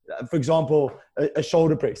for example, a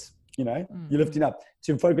shoulder press, you're lifting up.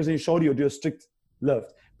 To focus on your shoulder, you'll do a strict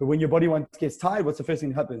lift. But when your body gets tired, what's the first thing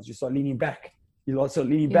that happens? You start leaning back. You start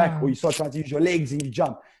leaning back, or you start trying to use your legs and you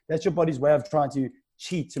jump. That's your body's way of trying to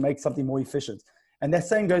cheat to make something more efficient. And that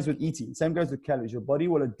same goes with eating. Same goes with calories. Your body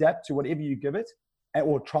will adapt to whatever you give it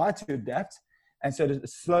or try to adapt. And so it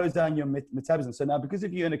slows down your metabolism. So now, because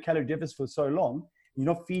if you're in a calorie deficit for so long, you're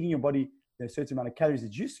not feeding your body a certain amount of calories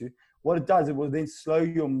it's used to, what it does, it will then slow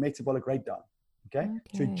your metabolic rate down, okay?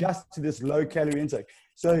 To adjust to this low calorie intake.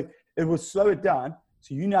 So it will slow it down.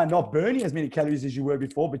 So you're now not burning as many calories as you were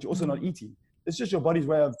before, but you're also not eating. It's just your body's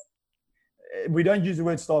way of, we don't use the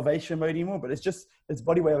word starvation mode anymore, but it's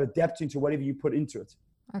body way of adapting to whatever you put into it.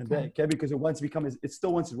 Okay, because it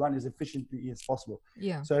still wants to run as efficiently as possible.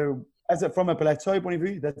 Yeah. So from a plateau point of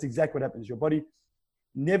view, that's exactly what happens. Your body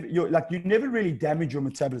you never really damage your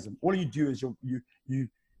metabolism. All you do is you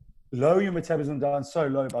lower your metabolism down so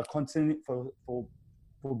low by continuing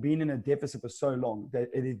for being in a deficit for so long that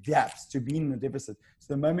it adapts to being in a deficit.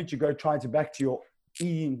 So the moment you go trying to back to your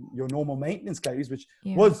eating your normal maintenance calories, which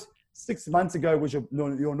was 6 months ago was your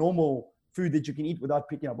normal food that you can eat without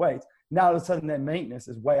picking up weight. Now all of a sudden that maintenance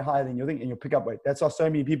is way higher than you think, and you'll pick up weight. That's why so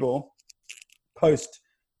many people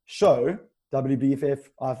post-show, WBFF,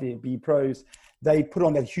 IFBB pros, they put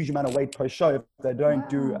on that huge amount of weight post-show. If they don't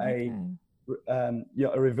do a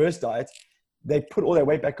reverse diet, they put all their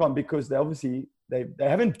weight back on because they obviously, they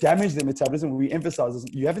haven't damaged their metabolism. We emphasize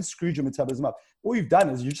this, you haven't screwed your metabolism up. All you've done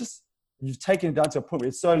is you've taken it down to a point where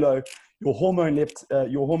it's so low. Your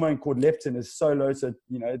hormone called leptin is so low. So,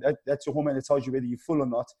 that's your hormone that tells you whether you're full or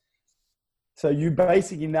not. So you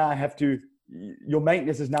basically now your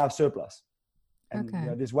maintenance is now surplus. And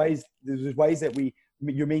there's ways that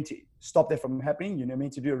you're meant to stop that from happening. You're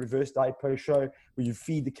meant to do a reverse diet post-show where you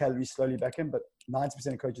feed the calories slowly back in, but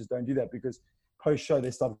 90% of coaches don't do that because post-show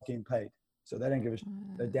they start getting paid. So they don't give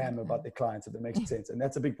a damn about their clients, if that makes sense. And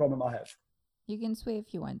that's a big problem I have. You can swear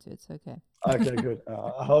if you want to. It's okay. Okay, good.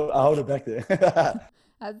 I hold it back there.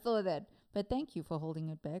 I saw that. But thank you for holding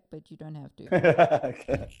it back, but you don't have to.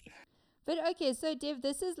 Okay. But okay, so Dev,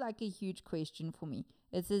 this is like a huge question for me.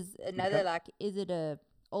 This is another like, is it a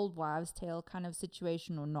old wives' tale kind of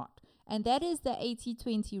situation or not? And that is the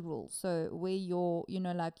 80-20 rule. So where your, you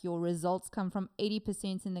know, like your results come from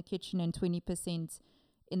 80% in the kitchen and 20%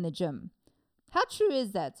 in the gym. How true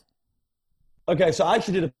is that? Okay, so I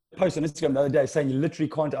actually did a post on Instagram the other day saying you literally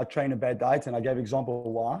can't out-train a bad diet, and I gave an example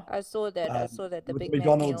of why. I saw that. The with big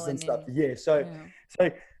McDonald's and stuff. Yeah, so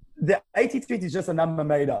the 80-20 is just a number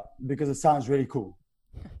made up because it sounds really cool.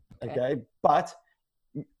 Okay, but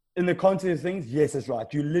in the context of things, yes, it's right.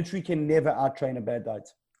 You literally can never out-train a bad diet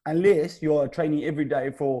unless you're training every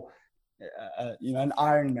day for, an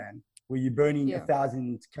Ironman where you're burning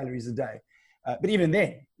 1,000 calories a day. But even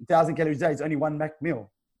then, 1,000 calories a day is only one Mac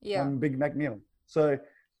meal. One Big Mac meal. So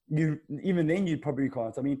even then you probably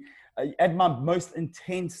can't. I mean, at my most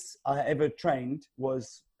intense I ever trained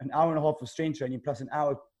was an hour and a half of strength training plus an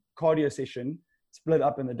hour cardio session split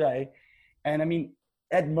up in the day. And I mean,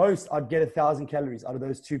 at most I'd get 1,000 calories out of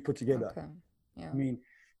those two put together. Okay. Yeah. I mean,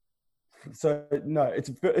 so no, it's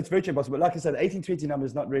virtually impossible. Like I said, the 18-20 number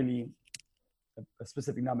is not really a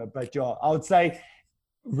specific number, but I would say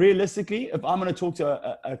realistically, if I'm going to talk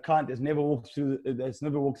to a client that's never walked through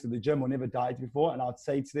the gym or never dieted before, and I'd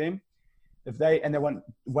say to them, if they want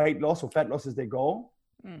weight loss or fat loss as their goal,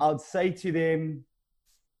 I'd say to them,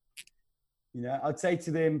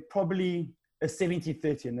 probably a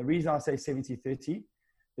 70-30. And the reason I say 70-30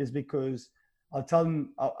 is because I'll tell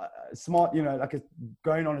them smart,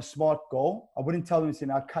 going on a smart goal. I wouldn't tell them to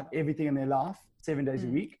now cut everything in their life 7 days a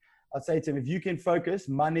week. I'd say to them, if you can focus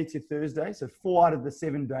Monday to Thursday, so 4 out of the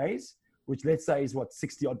 7 days, which let's say is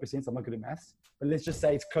 60-odd%. I'm not good at maths, but let's just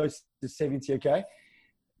say it's close to 70. Okay.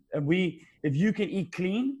 And if you can eat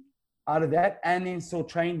clean out of that and then still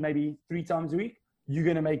train maybe 3 times a week, you're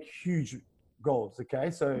going to make huge goals. Okay.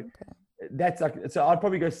 So so I'd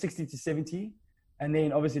probably go 60-70. And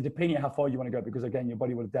then obviously depending on how far you want to go, because again, your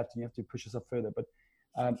body will adapt and you have to push yourself further. But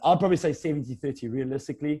I'd probably say 70-30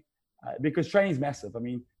 realistically. Because training is massive. I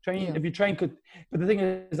mean, if you train but the thing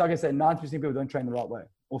is, like I said, 90% of people don't train the right way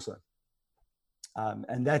also.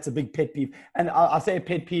 And that's a big pet peeve. And I say a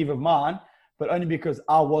pet peeve of mine, but only because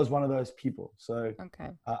I was one of those people. So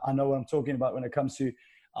I know what I'm talking about when it comes to,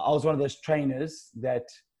 I was one of those trainers that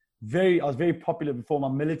I was very popular before my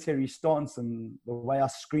military stance and the way I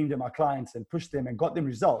screamed at my clients and pushed them and got them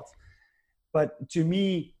results. But to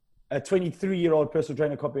me, a 23-year-old personal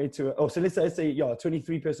trainer compared to, let's say, a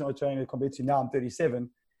 23 personal trainer compared to now I'm 37.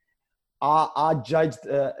 I judged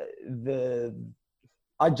the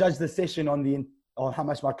session on how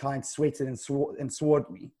much my clients sweated and swore at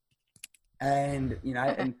me, and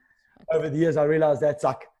and over the years I realized that's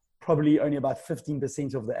like probably only about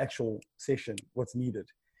 15% of the actual session what's needed.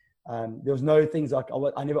 There was no things like I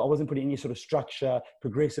wasn't putting any sort of structure,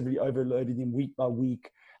 progressively overloading them week by week.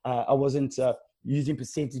 I wasn't using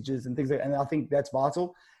percentages and things like that. And I think that's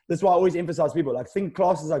vital. That's why I always emphasize people think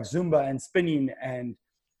classes like Zumba and spinning and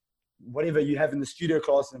whatever you have in the studio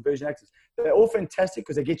class and version actors. They're all fantastic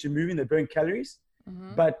because they get you moving, they burn calories,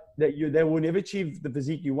 but they will never achieve the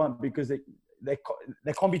physique you want because they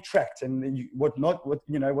can't be tracked. And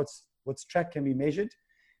what's tracked can be measured.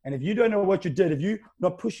 And if you don't know what you did, if you're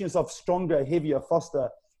not pushing yourself stronger, heavier, faster,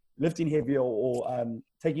 lifting heavier, or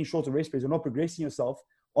taking shorter rest periods, or not progressing yourself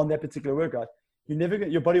on that particular workout,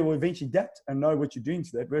 your body will eventually adapt and know what you're doing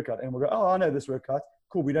to that workout. And we'll go, oh, I know this workout.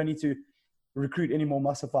 Cool. We don't need to recruit any more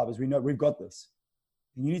muscle fibers. We know we've got this.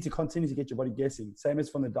 And you need to continue to get your body guessing. Same as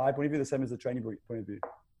from the diet point of view, the same as the training point of view.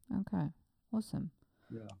 Okay. Awesome.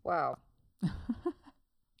 Yeah. Wow.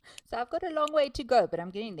 So I've got a long way to go, but I'm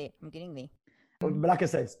getting there. But like I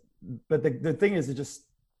say, but the thing is,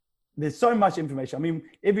 there's so much information. I mean,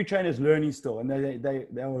 every trainer is learning still, and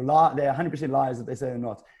they will lie. They're 100% liars if they say they're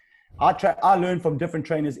not. I learn from different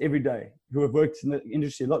trainers every day who have worked in the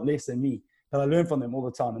industry a lot less than me, but I learn from them all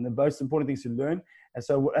the time. And the most important things to learn.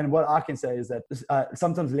 And what I can say is that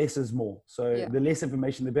sometimes less is more. So the less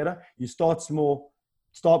information, the better. You start small,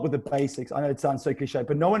 start with the basics. I know it sounds so cliche,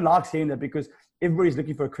 but no one likes hearing that because everybody's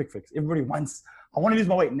looking for a quick fix. Everybody wants, I want to lose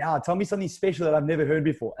my weight now. Tell me something special that I've never heard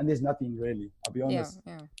before. And there's nothing really, I'll be honest.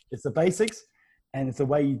 It's the basics, and it's the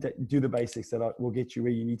way you do the basics that will get you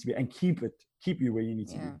where you need to be and keep you where you need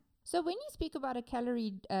to be. So when you speak about a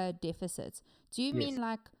calorie deficit, do you mean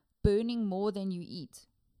like burning more than you eat?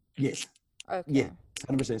 Yes. Okay. Yeah,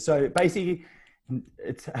 100%. So basically,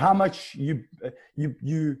 it's how much you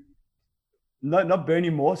not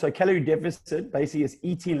burning more. So calorie deficit basically is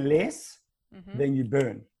eating less than you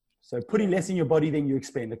burn. So putting less in your body than you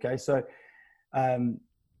expend. Okay. So, and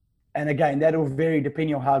again, that will vary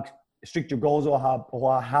depending on how strict your goals are,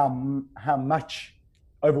 how much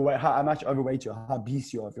overweight you are, how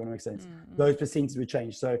obese you are, if you want to make sense. Those percentages will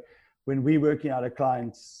change. So when we're working out our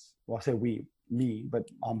clients, well, I say me, but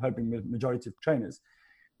I'm hoping the majority of trainers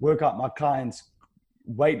work out my clients'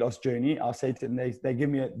 weight loss journey. I'll say to them, they give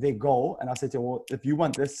me their goal, and I say to them, well, if you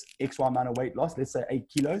want this X, Y amount of weight loss, let's say 8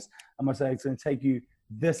 kilos, I'm going to say it's going to take you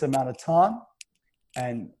this amount of time,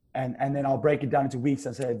 and then I'll break it down into weeks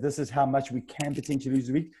and say, this is how much we can potentially lose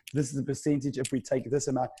a week. This is the percentage if we take this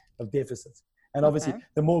amount of deficit. And obviously,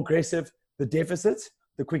 the more aggressive the deficit,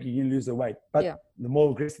 the quicker you lose the weight. But the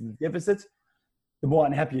more aggressive the deficit, the more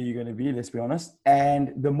unhappier you're going to be, let's be honest.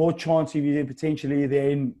 And the more chance of you potentially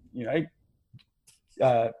then,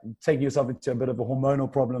 taking yourself into a bit of a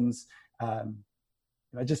hormonal problems,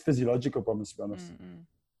 just physiological problems, to be honest.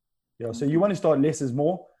 So you want to start less is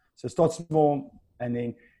more. So start small and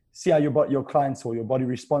then see how your clients or your body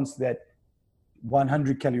responds to that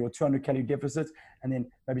 100 calorie or 200 calorie deficit. And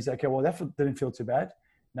then maybe say, okay, well, that didn't feel too bad.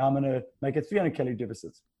 Now I'm going to make a 300 calorie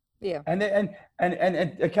deficit. Yeah. And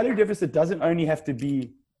a calorie deficit doesn't only have to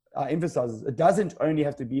be, emphasizes, it doesn't only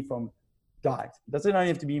have to be from diet. It doesn't only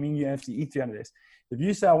have to be mean you have to eat 300 less. If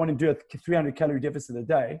you say I want to do a 300 calorie deficit a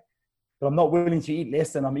day, but I'm not willing to eat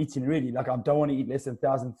less than I'm eating already, like I don't want to eat less than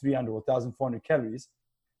 1,300 or 1,400 calories,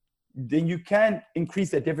 then you can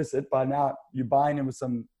increase that deficit by now you're buying in with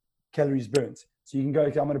some calories burnt. So you can go,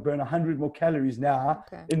 okay, I'm going to burn 100 more calories now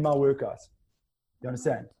in my workouts. You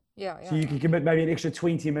understand? Yeah. So you can commit maybe an extra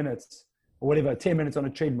 20 minutes or whatever, 10 minutes on a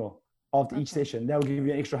treadmill after each session. That will give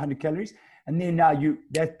you an extra 100 calories. And then now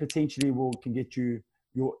that potentially can get you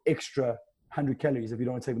your extra 100 calories if you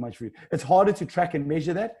don't want to take much food. It's harder to track and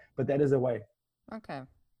measure that, but that is a way. Okay.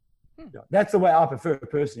 Yeah, that's the way I prefer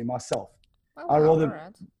personally, myself. I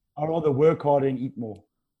rather work harder and eat more.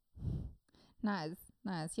 Nice.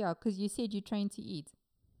 Yeah, because you said you train to eat.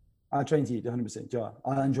 I train to eat 100%. Yeah,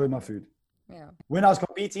 I enjoy my food. Yeah. When I was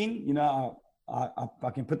competing, I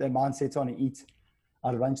can put that mindset on and eat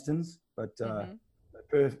out of lunch tins. But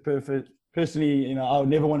personally, I would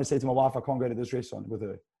never want to say to my wife, I can't go to this restaurant with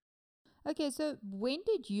her. Okay, so when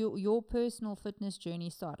did your personal fitness journey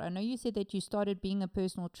start? I know you said that you started being a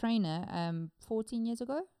personal trainer 14 years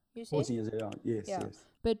ago, you said? 14 years ago, yes.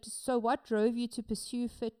 But so what drove you to pursue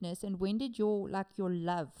fitness, and when did your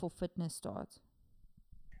love for fitness start?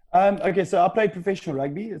 Okay, so I played professional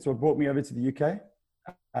rugby. That's what brought me over to the UK.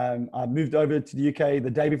 I moved over to the UK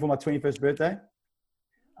the day before my 21st birthday.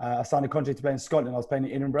 I signed a contract to play in Scotland. I was playing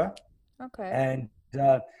in Edinburgh. Okay. And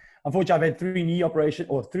unfortunately, I've had 3 knee operations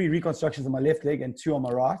or 3 reconstructions on my left leg and 2 on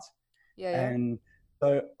my right. Yeah. And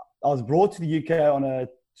so I was brought to the UK on a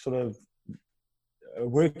sort of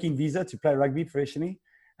working visa to play rugby professionally.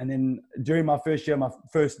 And then during my first year, my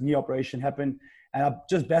first knee operation happened. And I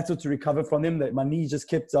just battled to recover from them. That my knees just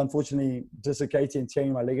kept, unfortunately, dislocating and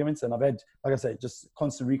tearing my ligaments. And I've had, like I say, just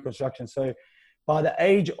constant reconstruction. So by the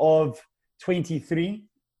age of 23,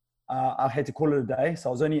 I had to call it a day. So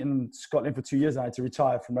I was only in Scotland for 2 years. And I had to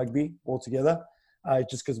retire from rugby altogether,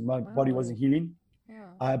 just because my body wasn't healing.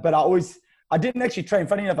 Yeah. But I didn't actually train.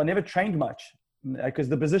 Funny enough, I never trained much because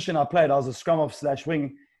the position I played, I was a scrum off /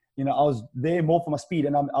 wing. I was there more for my speed.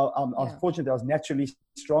 And I was fortunate that I was naturally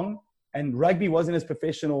strong. And rugby wasn't as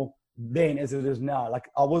professional then as it is now. Like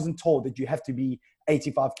I wasn't told that you have to be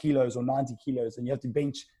 85 kilos or 90 kilos and you have to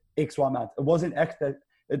bench X, Y amount. It wasn't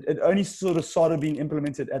it only sort of started being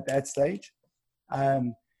implemented at that stage.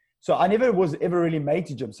 So I never was ever really made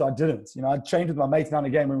to gym. So I didn't, I trained with my mates now and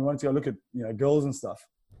again when we wanted to go look at, girls and stuff,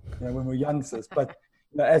 when we were youngsters, but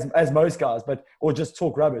as most guys, or just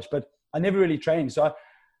talk rubbish, but I never really trained.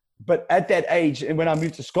 But at that age, and when I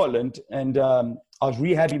moved to Scotland and I was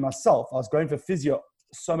rehabbing myself, I was going for physio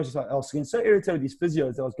so much. I was getting so irritated with these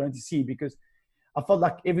physios that I was going to see because I felt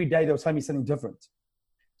like every day they were telling me something different.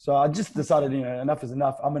 So I just decided, enough is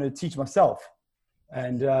enough. I'm going to teach myself.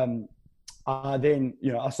 And then,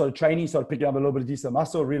 I started training, started picking up a little bit of decent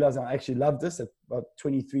muscle, realized I actually loved this at about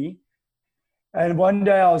 23. And one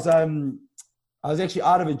day I was actually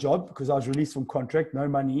out of a job because I was released from contract, no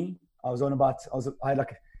money. I had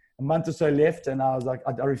like a month or so left, and I was like,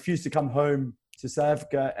 I refused to come home to South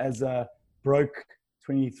Africa as a broke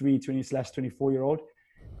 20/24-year-old.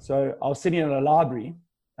 So I was sitting in a library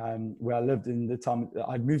where I lived in the time.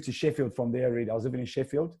 I'd moved to Sheffield from there already. I was living in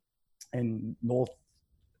Sheffield in North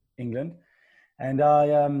England. And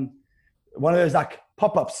one of those like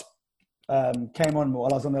pop-ups came on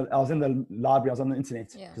while I was in the library. I was on the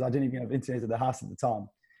internet because I didn't even have internet at the house at the time.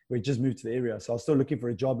 we just moved to the area. So I was still looking for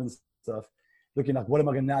a job and stuff, looking like, what am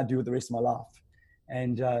I going to now do with the rest of my life?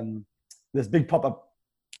 And this big pop-up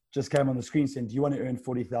just came on the screen saying, do you want to earn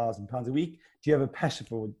 £40,000 a week? Do you have a passion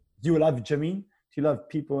for it? Do you love gymming? Do you love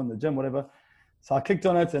people in the gym, whatever? So I clicked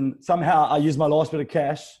on it, and somehow I used my last bit of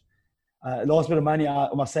cash, last bit of money,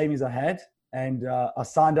 my savings I had, and I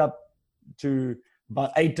signed up to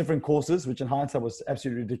about 8 different courses, which in hindsight was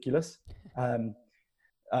absolutely ridiculous,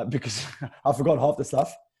 because I forgot half the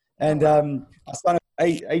stuff. And I signed up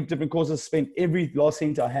 8 different courses, spent every last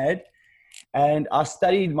cent I had. And I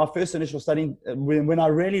studied, my first initial studying, when I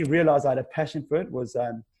really realized I had a passion for it was,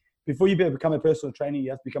 before you become a personal trainer,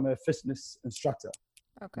 you have to become a fitness instructor.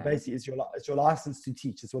 Okay. Basically, it's your license to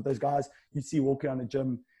teach. It's what those guys you see walking around the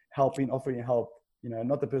gym, offering help,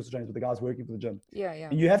 not the personal trainers, but the guys working for the gym. Yeah, yeah.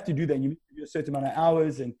 And you have to do that. And you do a certain amount of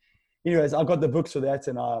hours. And anyways, I got the books for that.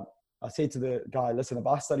 And I said to the guy, listen, if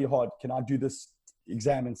I study hard, can I do this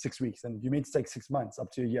exam in 6 weeks? And you meant to take 6 months,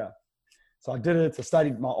 up to a year. So I did it. I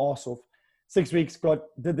studied my arse off. 6 weeks,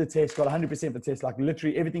 did the test, got 100% of the test, like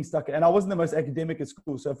literally everything stuck. And I wasn't the most academic at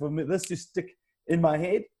school. So for me, this to stick in my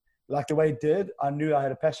head, like the way it did, I knew I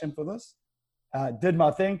had a passion for this. Did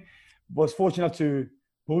my thing, was fortunate enough to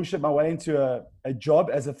bullshit my way into a job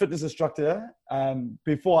as a fitness instructor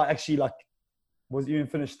before I actually was even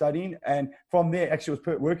finished studying. And from there, actually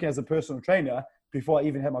was working as a personal trainer before I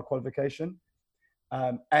even had my qualification.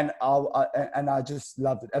 And I just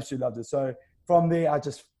loved it, absolutely loved it. So from there, I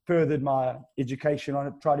just furthered my education on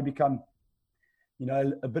it, tried to become,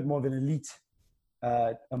 a bit more of an elite,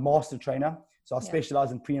 a master trainer. So I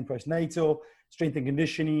specialize in pre and postnatal, strength and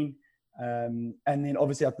conditioning. And then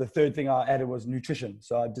obviously the third thing I added was nutrition.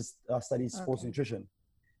 So I studied sports nutrition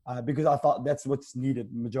because I thought that's what's needed.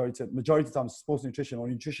 Majority of the time, sports nutrition or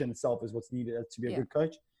nutrition itself is what's needed to be a good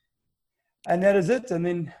coach. And that is it. And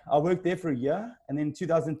then I worked there for a year. And then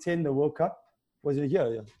 2010, the World Cup was a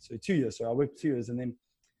year. Yeah. So 2 years. So I worked 2 years. And then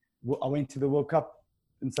I went to the World Cup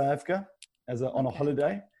in South Africa on a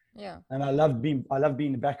holiday. Yeah. And I loved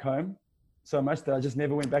being back home so much that I just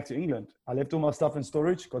never went back to England. I left all my stuff in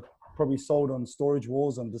storage, got probably sold on Storage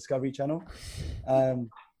Wars on Discovery Channel.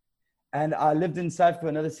 And I lived in South Africa for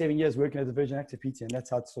another 7 years working as a Virgin Active PT, and that's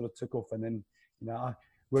how it sort of took off. And then, I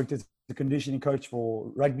worked as a conditioning coach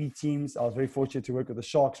for rugby teams. I was very fortunate to work with the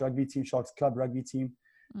Sharks rugby team, Sharks Club rugby team,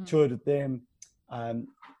 toured with them.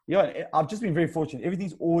 I've just been very fortunate.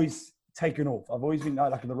 Everything's always taken off. I've always been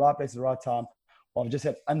in the right place at the right time. I've just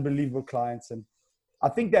had unbelievable clients, and I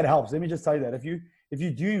think that helps. Let me just tell you that if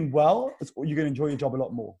you're doing well, you're going to enjoy your job a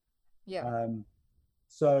lot more. Yeah.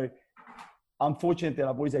 So I'm fortunate that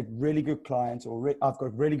I've always had really good clients, or I've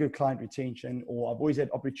got really good client retention, or I've always had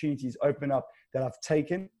opportunities open up that I've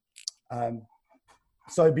taken.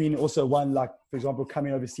 So being also one, like, for example,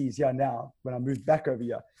 coming overseas here now, when I moved back over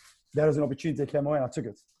here, that was an opportunity that came my way and I took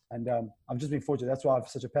it. And I've just been fortunate. That's why I have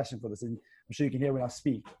such a passion for this. And I'm sure you can hear when I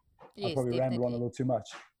speak. Yes, I probably ramble on a little too much.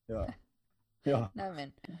 Yeah. Yeah. No,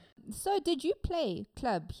 man. So did you play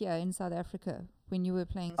club here in South Africa when you were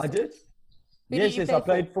playing? I did. Who Yes, did you yes. play I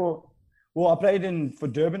played for for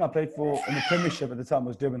Durban. I played in the Premiership at the time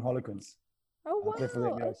was Durban Harlequins. Oh, wow. I played for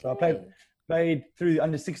them, yeah. Okay. So I played through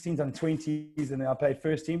under 16s and 20s, and then I played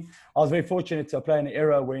first team. I was very fortunate to play in an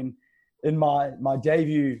era when, in my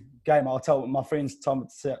debut game, I'll tell my friends, Tom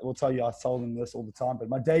will tell you, I told them this all the time, but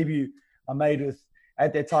my debut I made with,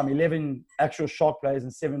 at that time, 11 actual Shark players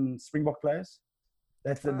and 7 Springbok players.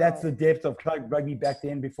 That's the depth of club rugby back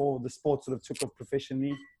then, before the sport sort of took off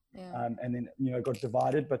professionally. Yeah. And then, got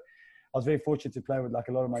divided. But I was very fortunate to play with a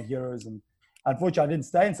lot of my heroes. And unfortunately, I didn't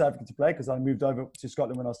stay in South Africa to play because I moved over to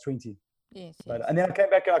Scotland when I was 20. Yes. And then I came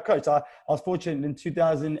back and I coached. I was fortunate in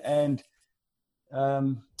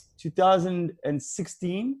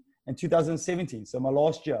 2016 and 2017. So my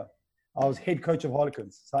last year, I was head coach of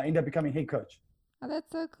Harlequins. So I ended up becoming head coach. Oh,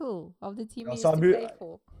 that's so cool. Of the team you used So to play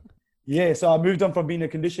for. Yeah, so I moved on from being a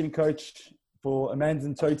conditioning coach for Amans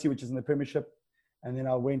and Toti, which is in the Premiership. And then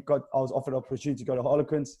I was offered an opportunity to go to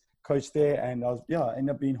Harlequins, coach there. And I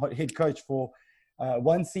ended up being head coach for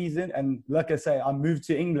one season. And like I say, I moved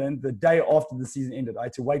to England the day after the season ended. I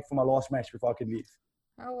had to wait for my last match before I could leave.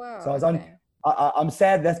 Oh, wow. So I'm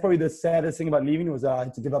sad. That's probably the saddest thing about leaving, was I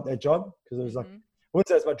had to give up that job, because it was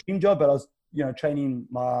it's my dream job, but I was, training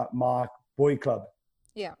my boy club.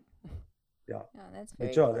 Yeah. Yeah. Oh, that's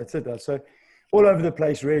very Cool. That's it. So all over the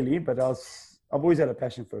place, really. But I've always had a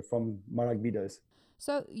passion for it from my rugby days.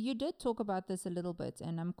 So you did talk about this a little bit,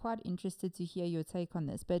 and I'm quite interested to hear your take on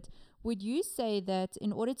this. But would you say that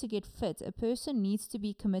in order to get fit, a person needs to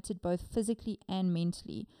be committed both physically and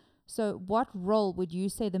mentally? So what role would you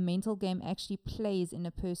say the mental game actually plays in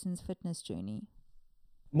a person's fitness journey?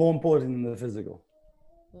 more important than the physical.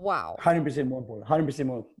 Wow. 100% more important. 100%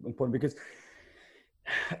 more important because,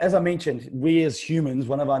 as I mentioned, we as humans,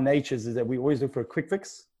 one of our natures is that we always look for a quick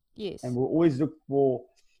fix, Yes. and we'll always look for,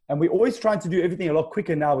 and we're always trying to do everything a lot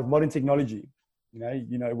quicker now with modern technology.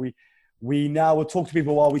 You know, we now will talk to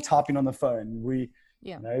people while we're typing on the phone.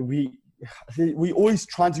 Yeah. We always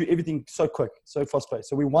try to do everything so quick, so fast paced.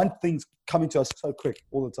 So we want things coming to us so quick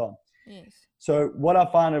all the time. Yes. So what I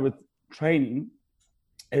find with training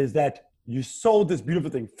is that you sold this beautiful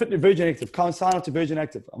thing, Virgin Active. Come sign up to Virgin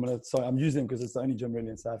Active. I'm using them because it's the only gym really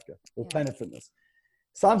in South Africa, or Planet Fitness.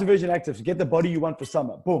 Sign up to Virgin Active, get the body you want for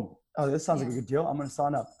summer. Boom. Oh, this sounds like a good deal. I'm going to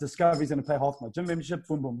sign up. Discovery's going to pay half my gym membership.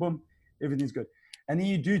 Boom, boom, boom. Everything's good. And then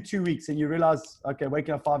you do 2 weeks and you realize, okay,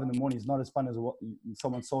 waking up 5 a.m. is not as fun as what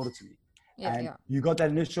someone sold it to me. And you got that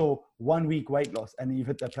initial 1 week weight loss, and then you've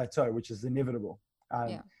hit that plateau, which is inevitable.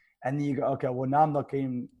 And then you go, okay, well, now I'm not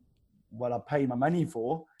getting what I paid my money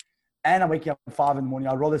for, and I'm waking up at 5 a.m.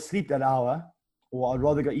 I'd rather sleep that hour, or I'd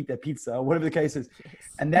rather go eat that pizza, or whatever the case is. Yes.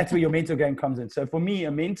 And that's where your mental game comes in. So for me,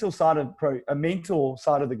 a mental side of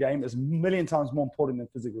the game is a million times more important than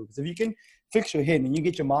physical. Because if you can fix your head and you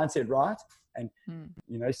get your mindset right, and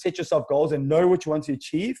set yourself goals and know what you want to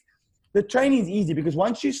achieve, the training is easy, because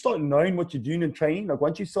once you start knowing what you're doing in training, like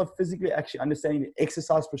once you start physically actually understanding the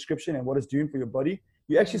exercise prescription and what it's doing for your body,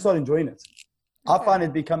 you actually start enjoying it. Okay. I find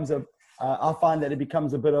that it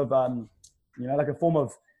becomes a bit of, like a form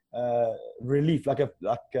of relief, like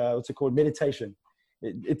what's it called? Meditation.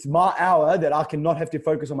 It's my hour that I cannot have to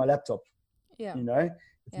focus on my laptop. Yeah.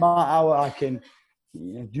 It's my hour I can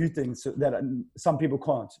do things that some people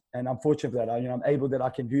can't. And I'm fortunate that I'm able that I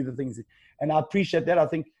can do the things. And I appreciate that. I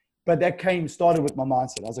think, but that started with my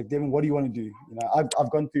mindset. I was like, Devin, what do you want to do?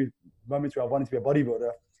 I've gone through moments where I wanted to be a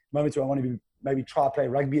bodybuilder, moments where I want to be, maybe try play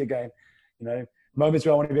rugby again, moments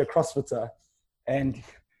where I want to be a CrossFitter. And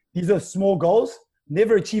these are small goals,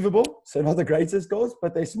 never achievable. So not the greatest goals,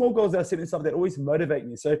 but they're small goals that I set myself that always motivate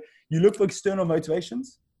me. So you look for external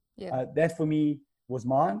motivations. Yeah. That for me was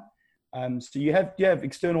mine. So you have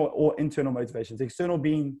external or internal motivations. External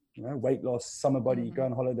being, weight loss, summer body, go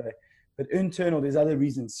on holiday. But internal, there's other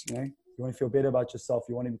reasons. You want to feel better about yourself.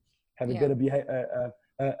 You want to have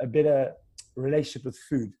a better relationship with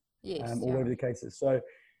food, or whatever the case is. So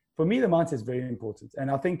for me, the mindset is very important.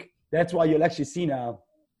 And I think that's why you'll actually see now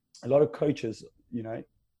a lot of coaches,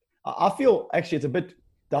 I feel actually it's a bit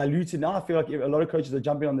diluted now. I feel like a lot of coaches are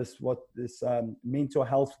jumping on this mental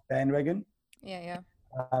health bandwagon. Yeah.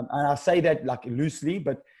 And I say that like loosely,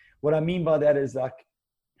 but what I mean by that is like,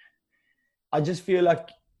 I just feel like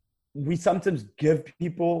we sometimes give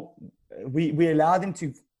people, we allow them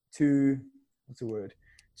to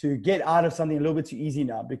get out of something a little bit too easy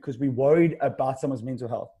now, because we're worried about someone's mental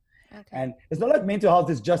health. Okay. And it's not like mental health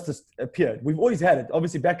has just appeared. We've always had it.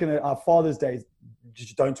 Obviously, back in our father's days, you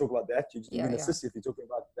just don't talk about that. You just even assist if you're talking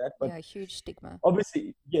about that. But huge stigma.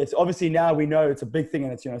 Obviously, yes. Obviously, now we know it's a big thing,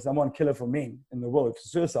 and it's it's number one killer for men in the world for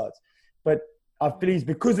suicides. But I believe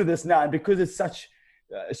because of this now, and because it's such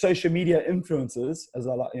social media influencers, as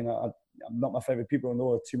I like, I'm not my favorite people in the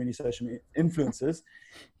world. Too many social media influencers.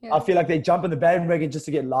 I feel like they jump on the bandwagon just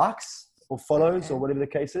to get likes or follows or whatever the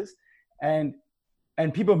case is, and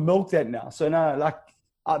people milk that now. So now,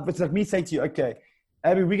 it's like me saying to you, okay,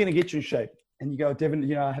 Abby, we're going to get you in shape. And you go,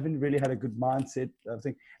 Devin, I haven't really had a good mindset.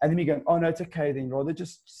 And then you go, oh, no, it's okay. Then rather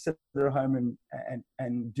just sit at home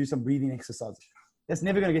and do some breathing exercises. That's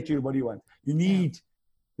never going to get you what you want. It needs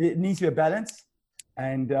to be a balance.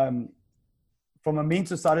 And from a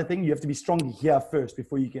mental side of things, you have to be stronger here first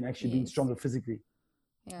before you can actually be stronger physically.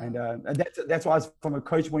 Yeah. And that's why, from a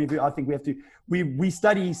coach point of view, I think we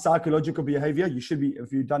study psychological behavior. You should be,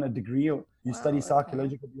 if you've done a degree or you study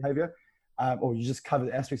psychological behavior, or you just cover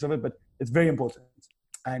the aspects of it, but it's very important.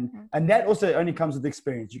 And that also only comes with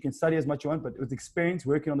experience. You can study as much as you want, but with experience,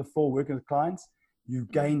 working on the floor, working with clients, you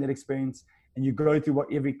gain that experience and you go through what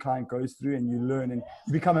every client goes through, and you learn, and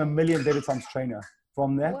you become a million better times trainer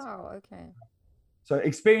from that. Wow. Okay. So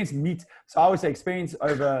experience so I would say experience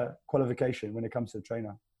over qualification when it comes to a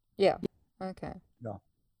trainer. Yeah. Okay. Yeah.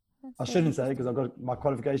 I shouldn't say it because I've got my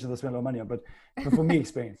qualifications I spend a lot of money on, but for me,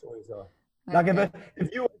 experience always are. Like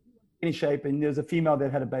if you were in shape and there's a female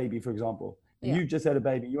that had a baby, for example, and you just had a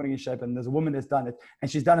baby, you want to get in shape, and there's a woman that's done it,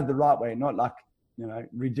 and she's done it the right way, not like,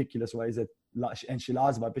 ridiculous ways and she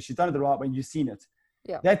lies about it, but she's done it the right way and you've seen it.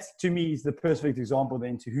 Yeah. That to me is the perfect example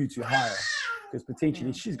then to who to hire. Because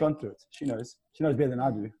potentially she's gone through it. She knows better than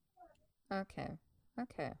I do. Okay.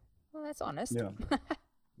 Well, that's honest.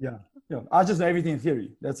 Yeah. I just know everything in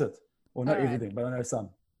theory. That's it. Well, not everything, but I know some.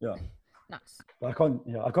 Yeah. Nice. But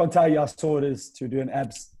I can't tell you how sore it is to do an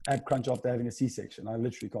ab crunch after having a C-section. I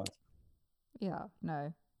literally can't. Yeah,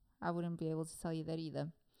 no, I wouldn't be able to tell you that either.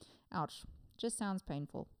 Ouch. Just sounds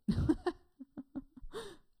painful.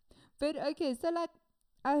 But okay, so like,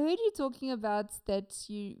 I heard you talking about that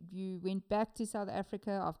you went back to South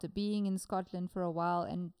Africa after being in Scotland for a while,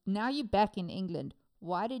 and now you're back in England.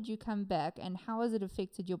 Why did you come back, and how has it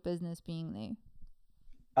affected your business being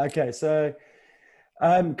there? Okay, so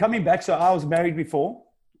coming back, so I was married before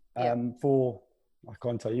for, I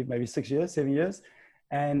can't tell you, maybe 6 years, 7 years,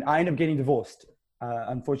 and I ended up getting divorced,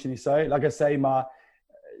 unfortunately. So like I say,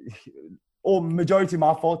 majority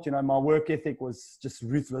my fault, you know, my work ethic was just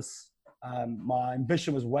ruthless. My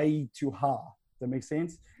ambition was way too high. Does that make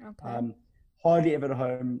sense? Okay. Hardly ever at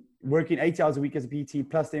home, working 8 hours a week as a PT,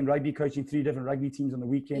 plus then rugby coaching 3 different rugby teams on the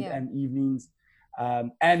weekend and evenings,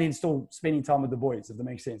 and then still spending time with the boys, if that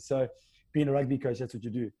makes sense. So being a rugby coach, that's what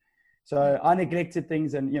you do. So I neglected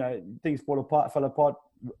things, and, you know, things fell apart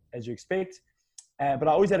as you expect. But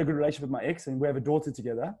I always had a good relationship with my ex, and we have a daughter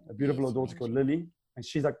together, a beautiful little daughter called Lily, and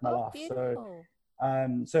she's like my life. Beautiful.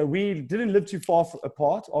 So we didn't live too far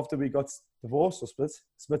apart after we got divorced, or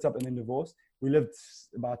split up and then divorced. We lived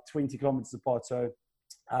about 20 kilometers apart. So,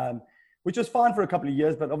 which was fine for a couple of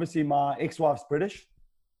years, but obviously my ex-wife's British.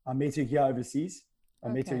 I met her here overseas. I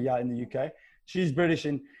met her here in the UK. She's British,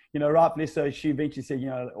 and, you know, rightfully so, she eventually said, you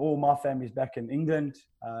know, all my family's back in England.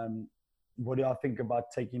 What do I think about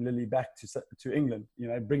taking Lily back to England, you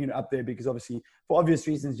know, bringing her up there? Because obviously, for obvious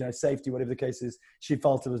reasons, you know, safety, whatever the case is, she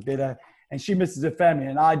felt it was better, and she misses her family.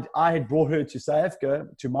 And I had brought her to South Africa,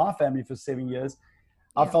 to my family, for 7 years.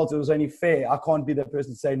 I felt it was only fair. I can't be that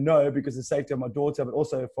person to say no because of the safety of my daughter, but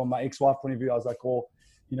also from my ex-wife point of view, I was like, well,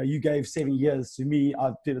 you know, you gave 7 years to me.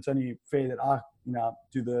 I feel it's only fair that I, you know,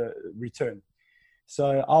 do the return.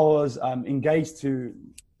 So I was engaged to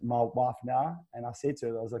my wife now, and I said to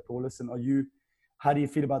her, I was like, well, listen, how do you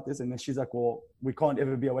feel about this? And then she's like, well, we can't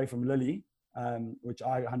ever be away from Lily, which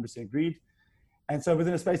I 100% agreed. And so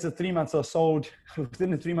within a space of 3 months, I sold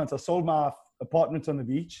my apartment on the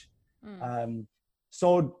beach,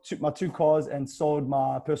 sold my 2 cars, and sold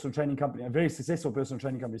my personal training company, a very successful personal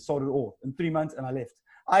training company. Sold it all in 3 months, and I left.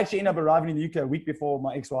 I actually ended up arriving in the UK a week before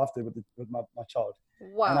my ex-wife did with my child.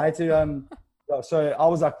 Wow. And I had to, so I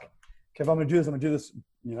was like, okay, if I'm going to do this, I'm going to do this,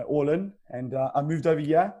 you know, all in. And I moved over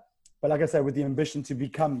here. But like I said, with the ambition to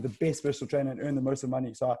become the best personal trainer and earn the most of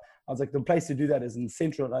money. So I was like, the place to do that is in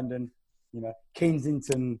central London, you know,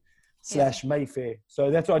 Kensington / Mayfair. So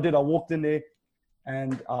that's what I did. I walked in there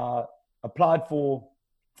and applied for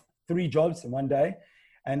 3 jobs in one day.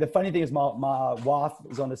 And the funny thing is, my wife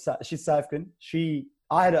is she's South African.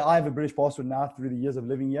 I have a British passport now through the years of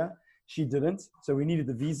living here. She didn't. So we needed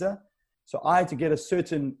the visa. So I had to get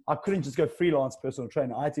I couldn't just go freelance personal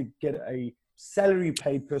trainer. I had to get a salary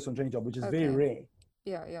paid personal training job, which is very rare.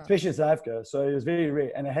 Yeah. Especially in South Africa. So it was very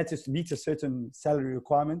rare. And I had to meet a certain salary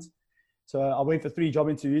requirement. So I went for 3 job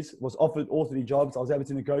interviews, was offered all 3 jobs. I was able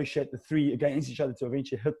to negotiate the 3 against each other to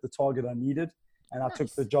eventually hit the target I needed. And I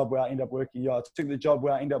took the job where I ended up working. I took the job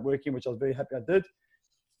where I ended up working, which I was very happy I did.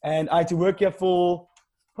 And I had to work here for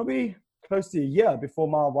probably close to a year before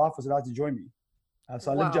my wife was allowed to join me.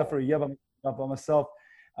 So I lived here for a year by myself.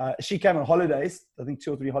 She came on holidays, I think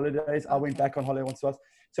 2 or 3 holidays. I went back on holiday once or twice.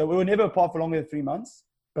 So we were never apart for longer than 3 months.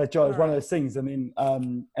 But it was one of those things. I mean,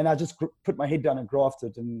 and I just put my head down and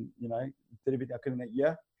grafted, and, you know, did everything I could in that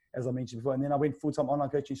year, as I mentioned before. And then I went full-time online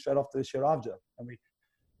coaching straight after she arrived here. And we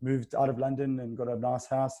moved out of London and got a nice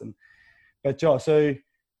house. So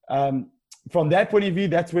from that point of view,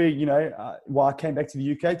 that's where, you know, why I came back to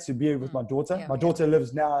the UK to be with my daughter. My daughter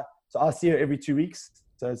lives now, so I see her every 2 weeks.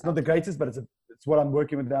 So it's not the greatest, but it's what I'm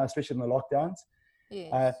working with now, especially in the lockdowns.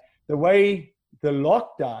 Yes. The way the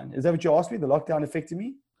lockdown, is that what you asked me? The lockdown affected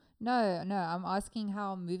me? No, I'm asking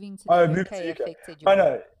how moving to the UK affected you. I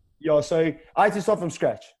know. Yeah, so I had to start from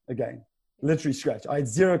scratch again, literally scratch. I had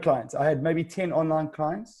 0 clients. I had maybe 10 online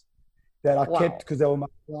clients that I kept because they were my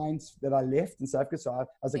clients that I left in South Africa. So I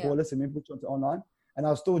was like, well, listen, let me put you onto online. And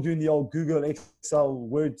I was still doing the old Google, Excel,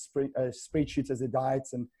 Word spreadsheets as the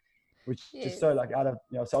diets, and which is so like out of,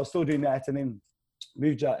 you know, so I was still doing that, and then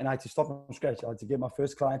moved out, and I had to start from scratch. I had to get my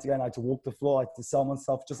first client again. I had to walk the floor. I had to sell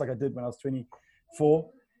myself just like I did when I was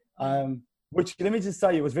 24. Which, let me just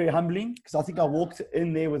tell you, it was very humbling, because I think I walked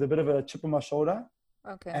in there with a bit of a chip on my shoulder.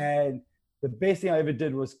 Okay. And the best thing I ever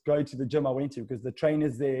did was go to the gym I went to, because the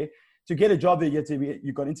trainers there, to get a job there,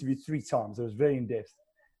 you got interviewed 3 times. It was very in depth.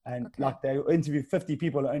 And like they interview 50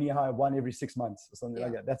 people and only hire 1 every 6 months or something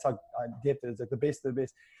like that. That's how in depth it is, like the best of the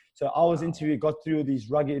best. So I was interviewed, got through these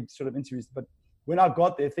rugged sort of interviews, but when I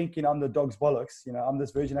got there thinking I'm the dog's bollocks, I'm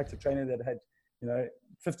this Virgin Active trainer that had,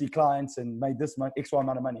 50 clients and made this X, Y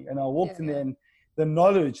amount of money. And I walked in there, and the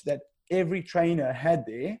knowledge that every trainer had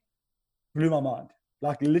there blew my mind,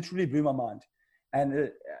 like literally blew my mind. And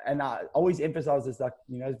I always emphasize this, like,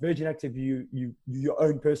 Virgin Active, you're your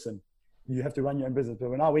own person. You have to run your own business. But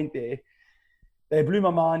when I went there, they blew my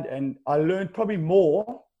mind, and I learned probably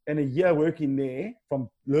more in a year working there from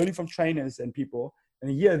learning from trainers and people,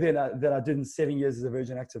 and a year then that I did in 7 years as a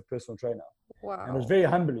Virgin Active personal trainer. Wow. And it was very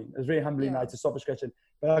humbling. It was very humbling. Yeah. I had to stop at scratch.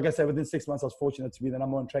 But like I said, within 6 months, I was fortunate to be the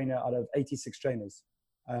number one trainer out of 86 trainers.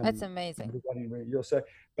 That's amazing. So,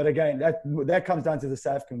 but again, that comes down to the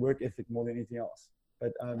South African work ethic more than anything else.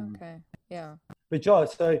 But Okay. Yeah. But yeah,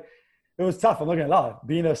 so it was tough. I'm not gonna lie.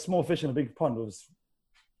 Being a small fish in a big pond was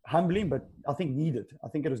humbling, but I think needed. I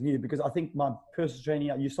think it was needed because I think my personal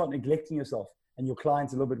training, you start neglecting yourself and your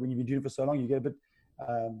clients a little bit when you've been doing it for so long. You get a bit,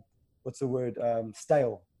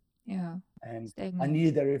 stale. Yeah. And Stagnant. I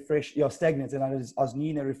needed a refresh. Stagnant. And I was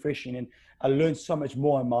needing a refreshing, and I learned so much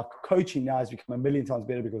more. And my coaching now has become a million times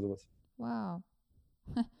better because of it. Wow.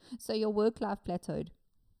 So your work life plateaued.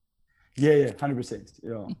 Yeah, 100%.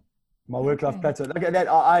 Yeah. My work-life plateau. Look at that.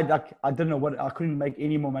 I didn't know I couldn't make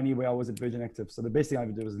any more money where I was at Virgin Active. So the best thing I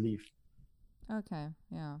could do was leave. Okay.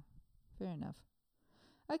 Yeah. Fair enough.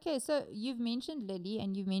 Okay. So you've mentioned Lily,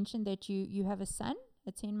 and you've mentioned that you have a son,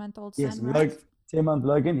 a 10-month-old son. Yes, Right? 10-month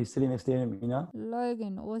Logan. He's sitting next to me now.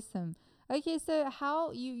 Logan, awesome. Okay, so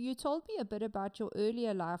how you told me a bit about your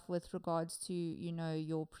earlier life with regards to,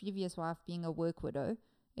 your previous wife being a work widow,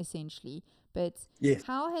 essentially. But Yes.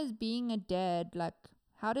 how has being a dad,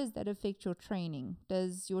 how does that affect your training?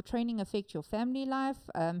 Does your training affect your family life?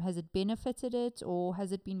 Has it benefited it, or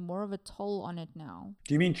has it been more of a toll on it now?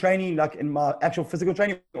 Do you mean training like in my actual physical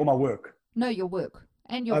training or my work? No, your work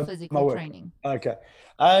and your My physical work. training. Okay.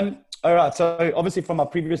 All right. So obviously from my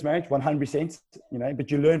previous marriage, 100%,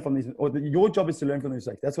 but you learn from these, your job is to learn from the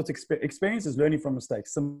mistakes. That's what's experience is learning from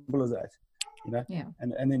mistakes. Simple as that, Yeah.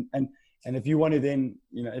 And if you want to then,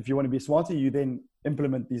 if you want to be smarter, you then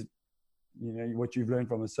implement these, what you've learned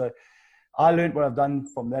from it. So I learned what I've done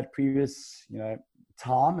from that previous,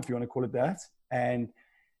 time, if you want to call it that. And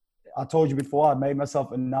I told you before, I made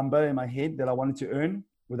myself a number in my head that I wanted to earn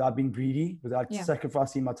without being greedy, without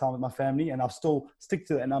sacrificing my time with my family. And I'll still stick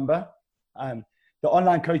to that number. The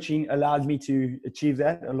online coaching allowed me to achieve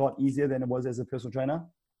that a lot easier than it was as a personal trainer.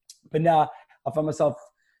 But now I find myself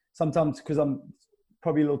sometimes, because I'm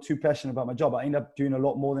probably a little too passionate about my job, I end up doing a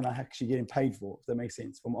lot more than I actually getting paid for, if that makes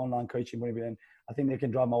sense, from online coaching, whatever. And I think that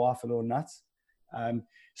can drive my wife a little nuts.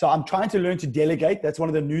 So I'm trying to learn to delegate. That's one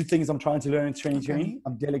of the new things I'm trying to learn in 2020. Okay.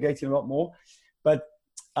 I'm delegating a lot more. But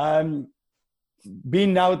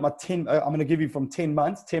being now with my I'm going to give you from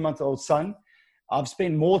 10-month-old son, I've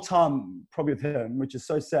spent more time probably with him, which is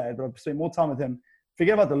so sad, but I've spent more time with him.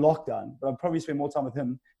 Forget about the lockdown, but I've probably spent more time with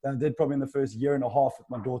him than I did probably in the first year and a half with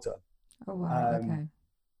my daughter. Oh, wow.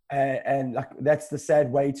 Okay. And like, that's the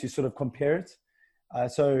sad way to sort of compare it.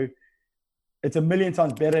 So it's a million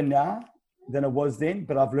times better now than it was then,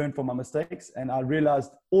 but I've learned from my mistakes, and I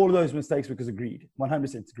realized all of those mistakes because of greed,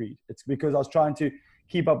 100% greed. It's because I was trying to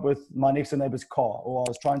keep up with my next door neighbor's car, or I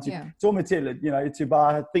was trying to, it's all material, to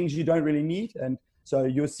buy things you don't really need. And so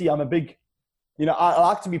you'll see I'm a big, I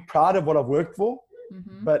like to be proud of what I've worked for,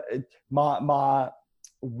 but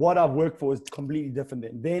what I've worked for is completely different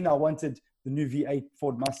then. Then I wanted the new V8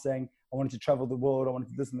 Ford Mustang. I wanted to travel the world. I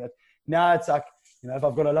wanted this and that. Now it's like, if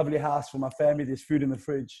I've got a lovely house for my family, there's food in the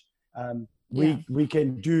fridge. We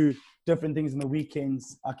can do different things on the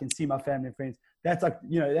weekends. I can see my family and friends. That's like,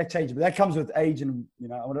 that changes. But that comes with age, and, I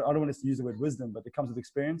don't want us to use the word wisdom, but it comes with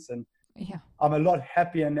experience. And I'm a lot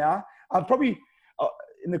happier now. I'm probably,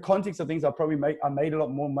 in the context of things, I made a lot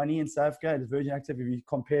more money in South Africa as Virgin Active if you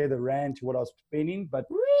compare the rand to what I was spending. But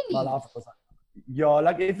really? My life was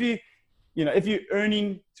like, if you're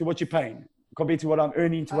earning to what you're paying compared to what I'm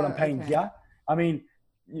earning to what I'm paying here. I mean,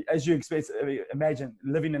 as you expect, imagine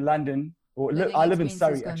living in London, or I live in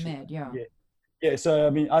Surrey actually. Mad, yeah. So I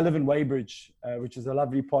mean, I live in Weybridge, which is a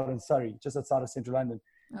lovely part in Surrey, just outside of central London.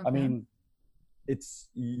 Okay. I mean, it's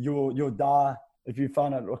you'll die if you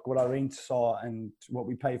find out what our rents are and what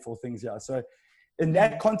we pay for things. Yeah. So in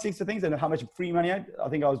that context of things and how much free money I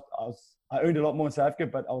think I earned a lot more in South Africa,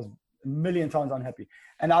 but I was a million times unhappy.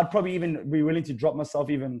 And I'd probably even be willing to drop my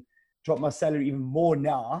salary even more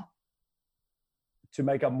now to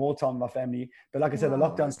make up more time with my family. But like I said, the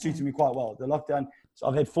lockdown's suited me quite well. The lockdown, so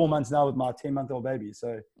I've had 4 months now with my 10-month-old baby.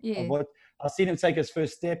 So I've seen him take his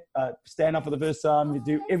first step, stand up for the first time,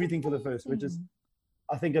 do everything for the first, which is,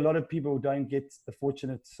 I think a lot of people don't get the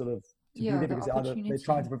fortunate sort of to Yeah, be there the because they're opportunity.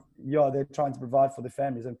 they're trying to provide for their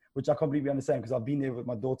families, and which I completely understand because I've been there with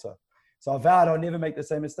my daughter. So I vowed I'll never make the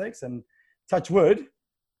same mistakes, and touch wood,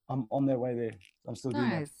 I'm on their way there. I'm still doing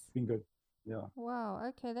that. Nice. It's been good. Yeah. Wow.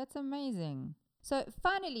 Okay, that's amazing. So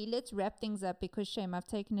finally, let's wrap things up because Shame, I've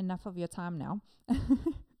taken enough of your time now.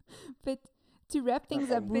 But to wrap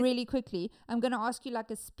things up really quickly, I'm going to ask you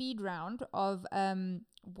like a speed round of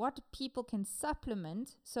what people can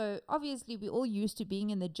supplement. So obviously, we're all used to being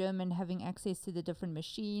in the gym and having access to the different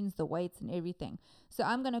machines, the weights, and everything. So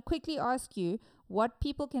I'm going to quickly ask you what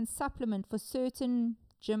people can supplement for certain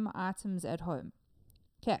gym items at home.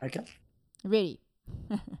 Okay. Ready?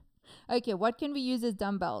 Okay, what can we use as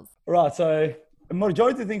dumbbells? Right. So a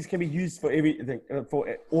majority of things can be used for everything,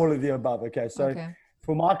 for all of the above. Okay. So Okay.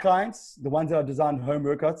 for my clients, the ones that I designed home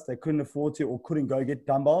workouts, they couldn't afford to or couldn't go get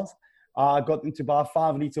dumbbells. I got them to buy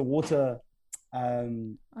 5-liter water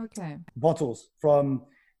Okay. bottles from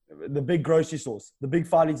the big grocery stores, the big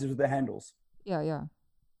 5 liters with the handles. Yeah.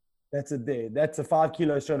 That's it there. That's a 5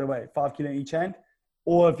 kilo straight away, 5 kilo in each hand.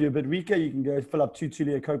 Or if you're a bit weaker, you can go fill up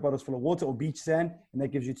 2-liter Coke bottles full of water or beach sand, and that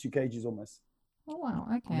gives you 2 kgs almost. Oh, wow.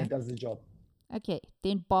 And Okay. that does the job. Okay.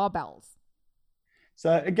 Then barbells.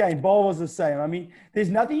 So again, barbell's the same. I mean, there's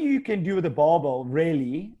nothing you can do with a barbell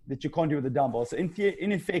really that you can't do with a dumbbell. So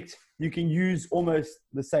in effect, you can use almost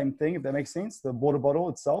the same thing, if that makes sense, the water bottle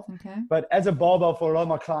itself. Okay. But as a barbell for a lot of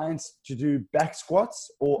my clients to do back squats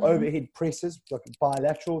or overhead presses, like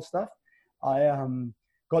bilateral stuff, I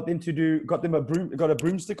got them a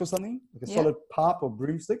broomstick or something, like a solid pipe or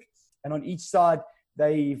broomstick. And on each side,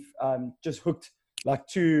 they've just hooked like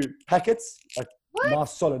 2 packets, like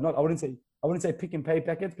nice solid, I wouldn't say pick and pay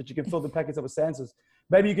packets, but you can fill the packets up with sand. So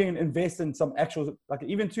maybe you can invest in some actual, like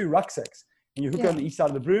even 2 rucksacks, and you hook it on each side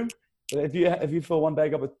of the broom. But if you fill one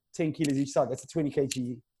bag up with 10 kilos each side, that's a 20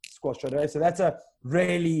 kg squat straight away. So that's a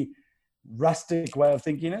really rustic way of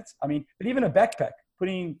thinking it. I mean, but even a backpack,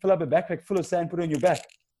 fill up a backpack full of sand, put it on your back.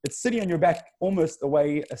 It's sitting on your back almost the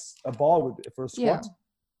way a bar would for a squat.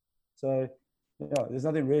 So there's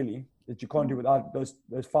nothing really that you can't do without those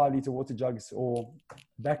 5-liter water jugs or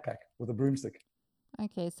backpack with a broomstick.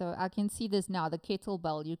 Okay, so I can see this now. The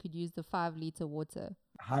kettlebell, you could use the 5-liter water.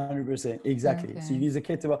 100%, exactly. Okay. So you use a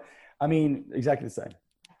kettlebell. I mean, exactly the same.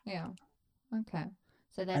 Yeah. Okay.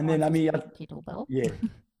 So that And then kettlebell. Yeah.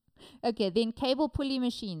 Okay, then cable pulley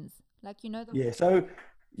machines, like So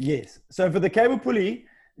yes. So for the cable pulley,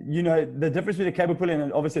 the difference between a cable pulley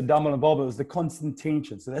and obviously a dumbbell and barbell is the constant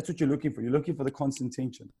tension. So that's what you're looking for. You're looking for the constant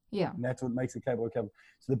tension. Yeah. And that's what makes a cable a cable.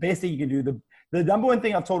 So the best thing you can do, the number one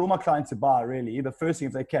thing I've told all my clients to buy, really, the first thing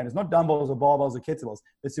if they can, is not dumbbells or barbells or kettlebells,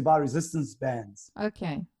 it's to buy resistance bands.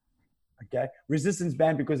 Okay. Resistance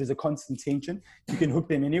band, because there's a constant tension. You can hook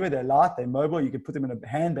them anywhere. They're light, they're mobile. You can put them in a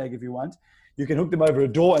handbag if you want. You can hook them over a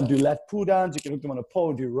door and do lat pull downs. You can hook them on a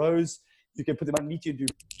pole, do rows. You can put them underneath you, do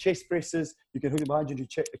chest presses. You can hook them behind you, do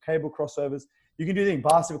cable crossovers. You can do things,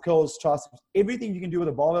 bicycle curls, triceps. Everything you can do with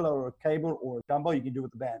a barbell or a cable or a dumbbell, you can do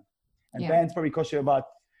with the band. And bands probably cost you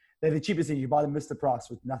they're the cheapest thing. You buy them Mr. Price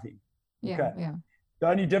with nothing. Yeah. The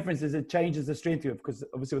only difference is it changes the strength of it, because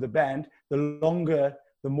obviously with a band,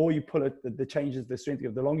 the more you pull it, the changes the strength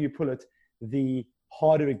of it. The longer you pull it, the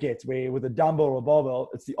harder it gets. Where with a dumbbell or a barbell,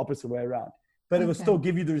 it's the opposite way around. But it will still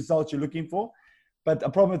give you the results you're looking for. But the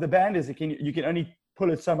problem with the band is you can only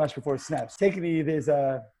pull it so much before it snaps. Technically, there's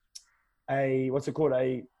a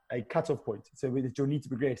cutoff point. So that you'll need to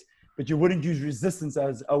progress. But you wouldn't use resistance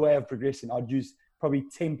as a way of progressing. I'd use probably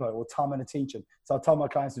tempo or time and attention. So I tell my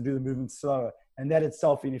clients to do the movement slower. And that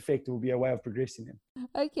itself, in effect, will be a way of progressing them.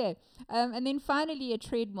 Okay. And then finally, a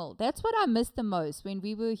treadmill. That's what I missed the most when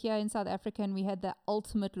we were here in South Africa and we had the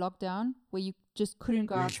ultimate lockdown where you just couldn't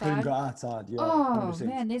go outside. Couldn't go outside, yeah. Oh, 100%.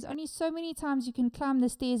 man, there's only so many times you can climb the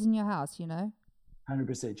stairs in your house,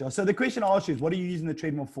 100%, Josh. So the question I asked you is, what are you using the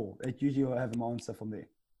treadmill for? It usually will have my answer from there.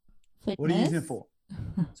 Fitness. What are you using it for?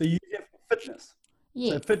 So you use it for fitness.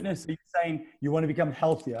 Yes. So fitness, you're saying you want to become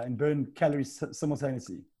healthier and burn calories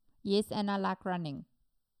simultaneously. Yes, and I like running.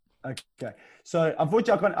 Okay. So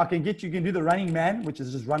unfortunately, you can do the running man, which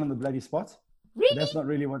is just run on the bloody spot. Really? But that's not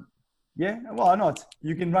really what, yeah, why not?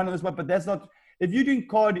 You can run on the spot, but that's not, if you're doing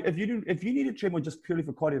cardio, if you need a treadmill just purely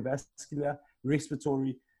for cardiovascular,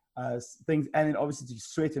 respiratory things, and then obviously to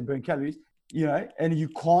sweat and burn calories, and you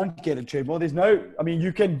can't get a treadmill.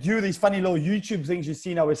 You can do these funny little YouTube things you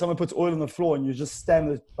see now where someone puts oil on the floor and you just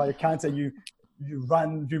stand by the counter, you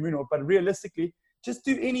run, but realistically, just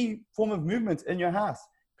do any form of movement in your house.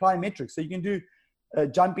 Plyometrics. So you can do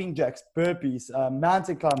jumping jacks, burpees,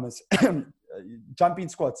 mountain climbers, jumping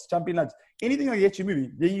squats, jumping lunges, anything that gets you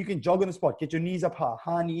moving. Then you can jog on the spot, get your knees up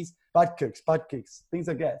high knees, butt kicks, things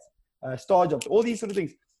like that. star jumps, all these sort of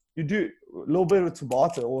things. You do a little bit of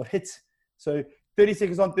Tabata or hits. So 30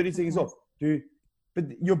 seconds on, 30 seconds off. But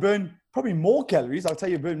you burn probably more calories. I'll tell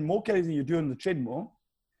you, burn more calories than you do on the treadmill.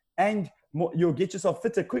 And you'll get yourself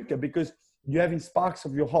fitter quicker because you're having sparks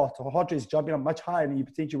of your heart. Your heart rate is jumping up much higher than you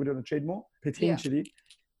potentially would on a treadmill, potentially.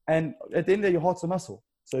 Yeah. And at the end of the day, your heart's a muscle.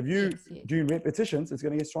 So if you do repetitions, it's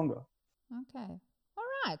going to get stronger. Okay. All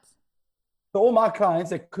right. So all my clients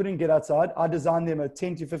that couldn't get outside, I designed them a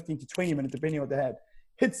 10 to 15 to 20 minute, depending on what they had,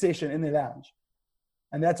 hit session in their lounge.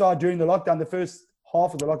 And that's why during the lockdown, the first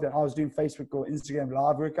half of the lockdown, I was doing Facebook or Instagram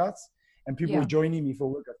live workouts and people were joining me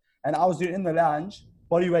for workouts. And I was doing in the lounge,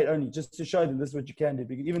 body weight only, just to show them this is what you can do.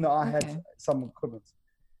 Because even though I had some equipment.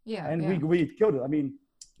 Yeah. And we killed it. I mean,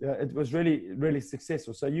 it was really, really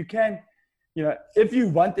successful. So you can, if you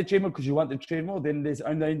want the treadmill because you want the treadmill, then there's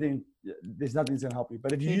nothing that's going to help you.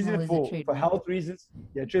 But if you're using it for health reasons,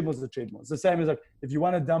 treadmill is a treadmill. It's the same as like, if you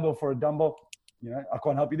want a dumbbell for a dumbbell, I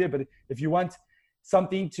can't help you there. But if you want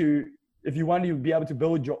something if you want to be able to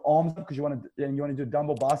build your arms up because you want to do a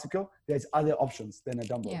dumbbell bicycle, there's other options than a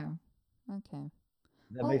dumbbell. Yeah. Okay.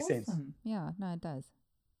 That makes sense. Yeah, no, it does.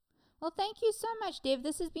 Well, thank you so much, Dev.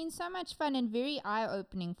 This has been so much fun and very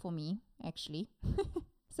eye-opening for me, actually.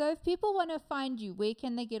 So if people want to find you, where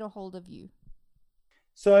can they get a hold of you?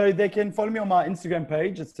 So they can follow me on my Instagram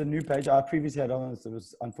page. It's a new page. I previously had on it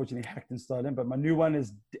was unfortunately hacked and stolen, but my new one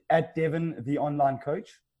is at Devin, the online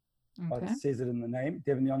coach. Okay. It says it in the name,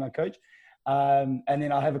 Devin, the online coach. And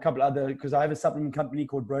then I have a couple other, because I have a supplement company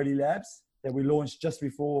called Broly Labs that we launched just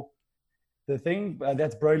before the thing.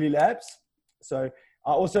 That's Broly Labs. So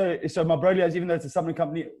my Broly Labs, even though it's a supplement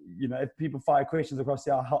company, if people fire questions across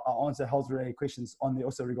there, I answer health-related questions on there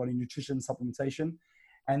also regarding nutrition, supplementation.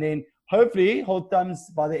 And then hopefully, hold thumbs,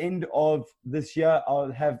 by the end of this year,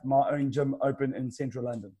 I'll have my own gym open in central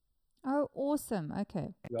London. Oh, awesome.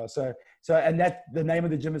 Okay. Yeah, so the name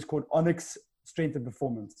of the gym is called Onyx Strength and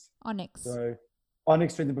Performance. Onyx. So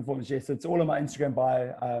Onyx Strength and Performance, yes. So it's all on my Instagram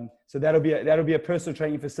bio. So that'll be a personal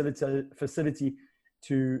training facility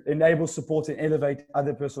to enable, support, and elevate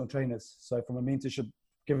other personal trainers. So from a mentorship,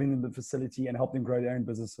 giving them the facility and help them grow their own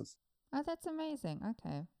businesses. Oh, that's amazing.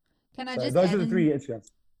 Okay. Those are the three Instagrams.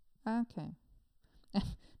 Okay.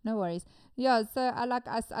 No worries. Yeah, so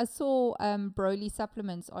I saw Broly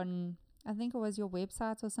supplements on, I think it was your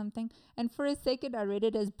website or something. And for a second I read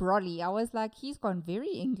it as Broly. I was like, he's gone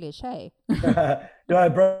very English, hey? No,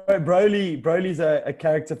 Broly's a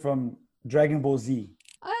character from Dragon Ball Z.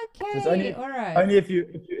 Okay, so all right. Only if you're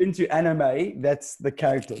into anime, that's the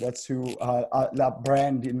character. That's who that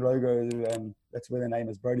brand in logo, and that's where the name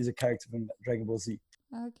is. Broly's a character from Dragon Ball Z.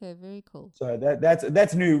 Okay, very cool. So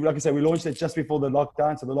that's new. Like I said, we launched it just before the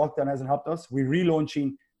lockdown. So the lockdown hasn't helped us. We're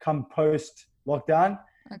relaunching come post lockdown.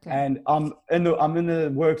 Okay. And I'm in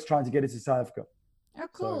the works trying to get it to South Africa. Oh,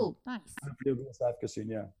 cool. So nice. Hopefully it'll be in South Africa soon,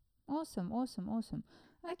 yeah. Awesome. Okay.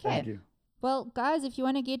 Thank you. Well, guys, if you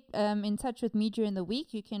want to get in touch with me during the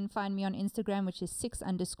week, you can find me on Instagram, which is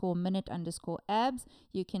 6_minute_abs.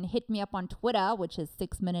 You can hit me up on Twitter, which is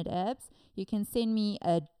 6minuteabs. You can send me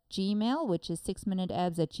a Gmail, which is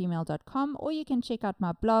 6minuteabs@gmail.com, or you can check out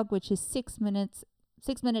my blog, which is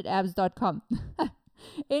 6minuteabs.com.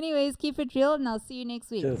 Anyways, keep it real, and I'll see you next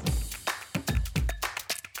week. Cheers.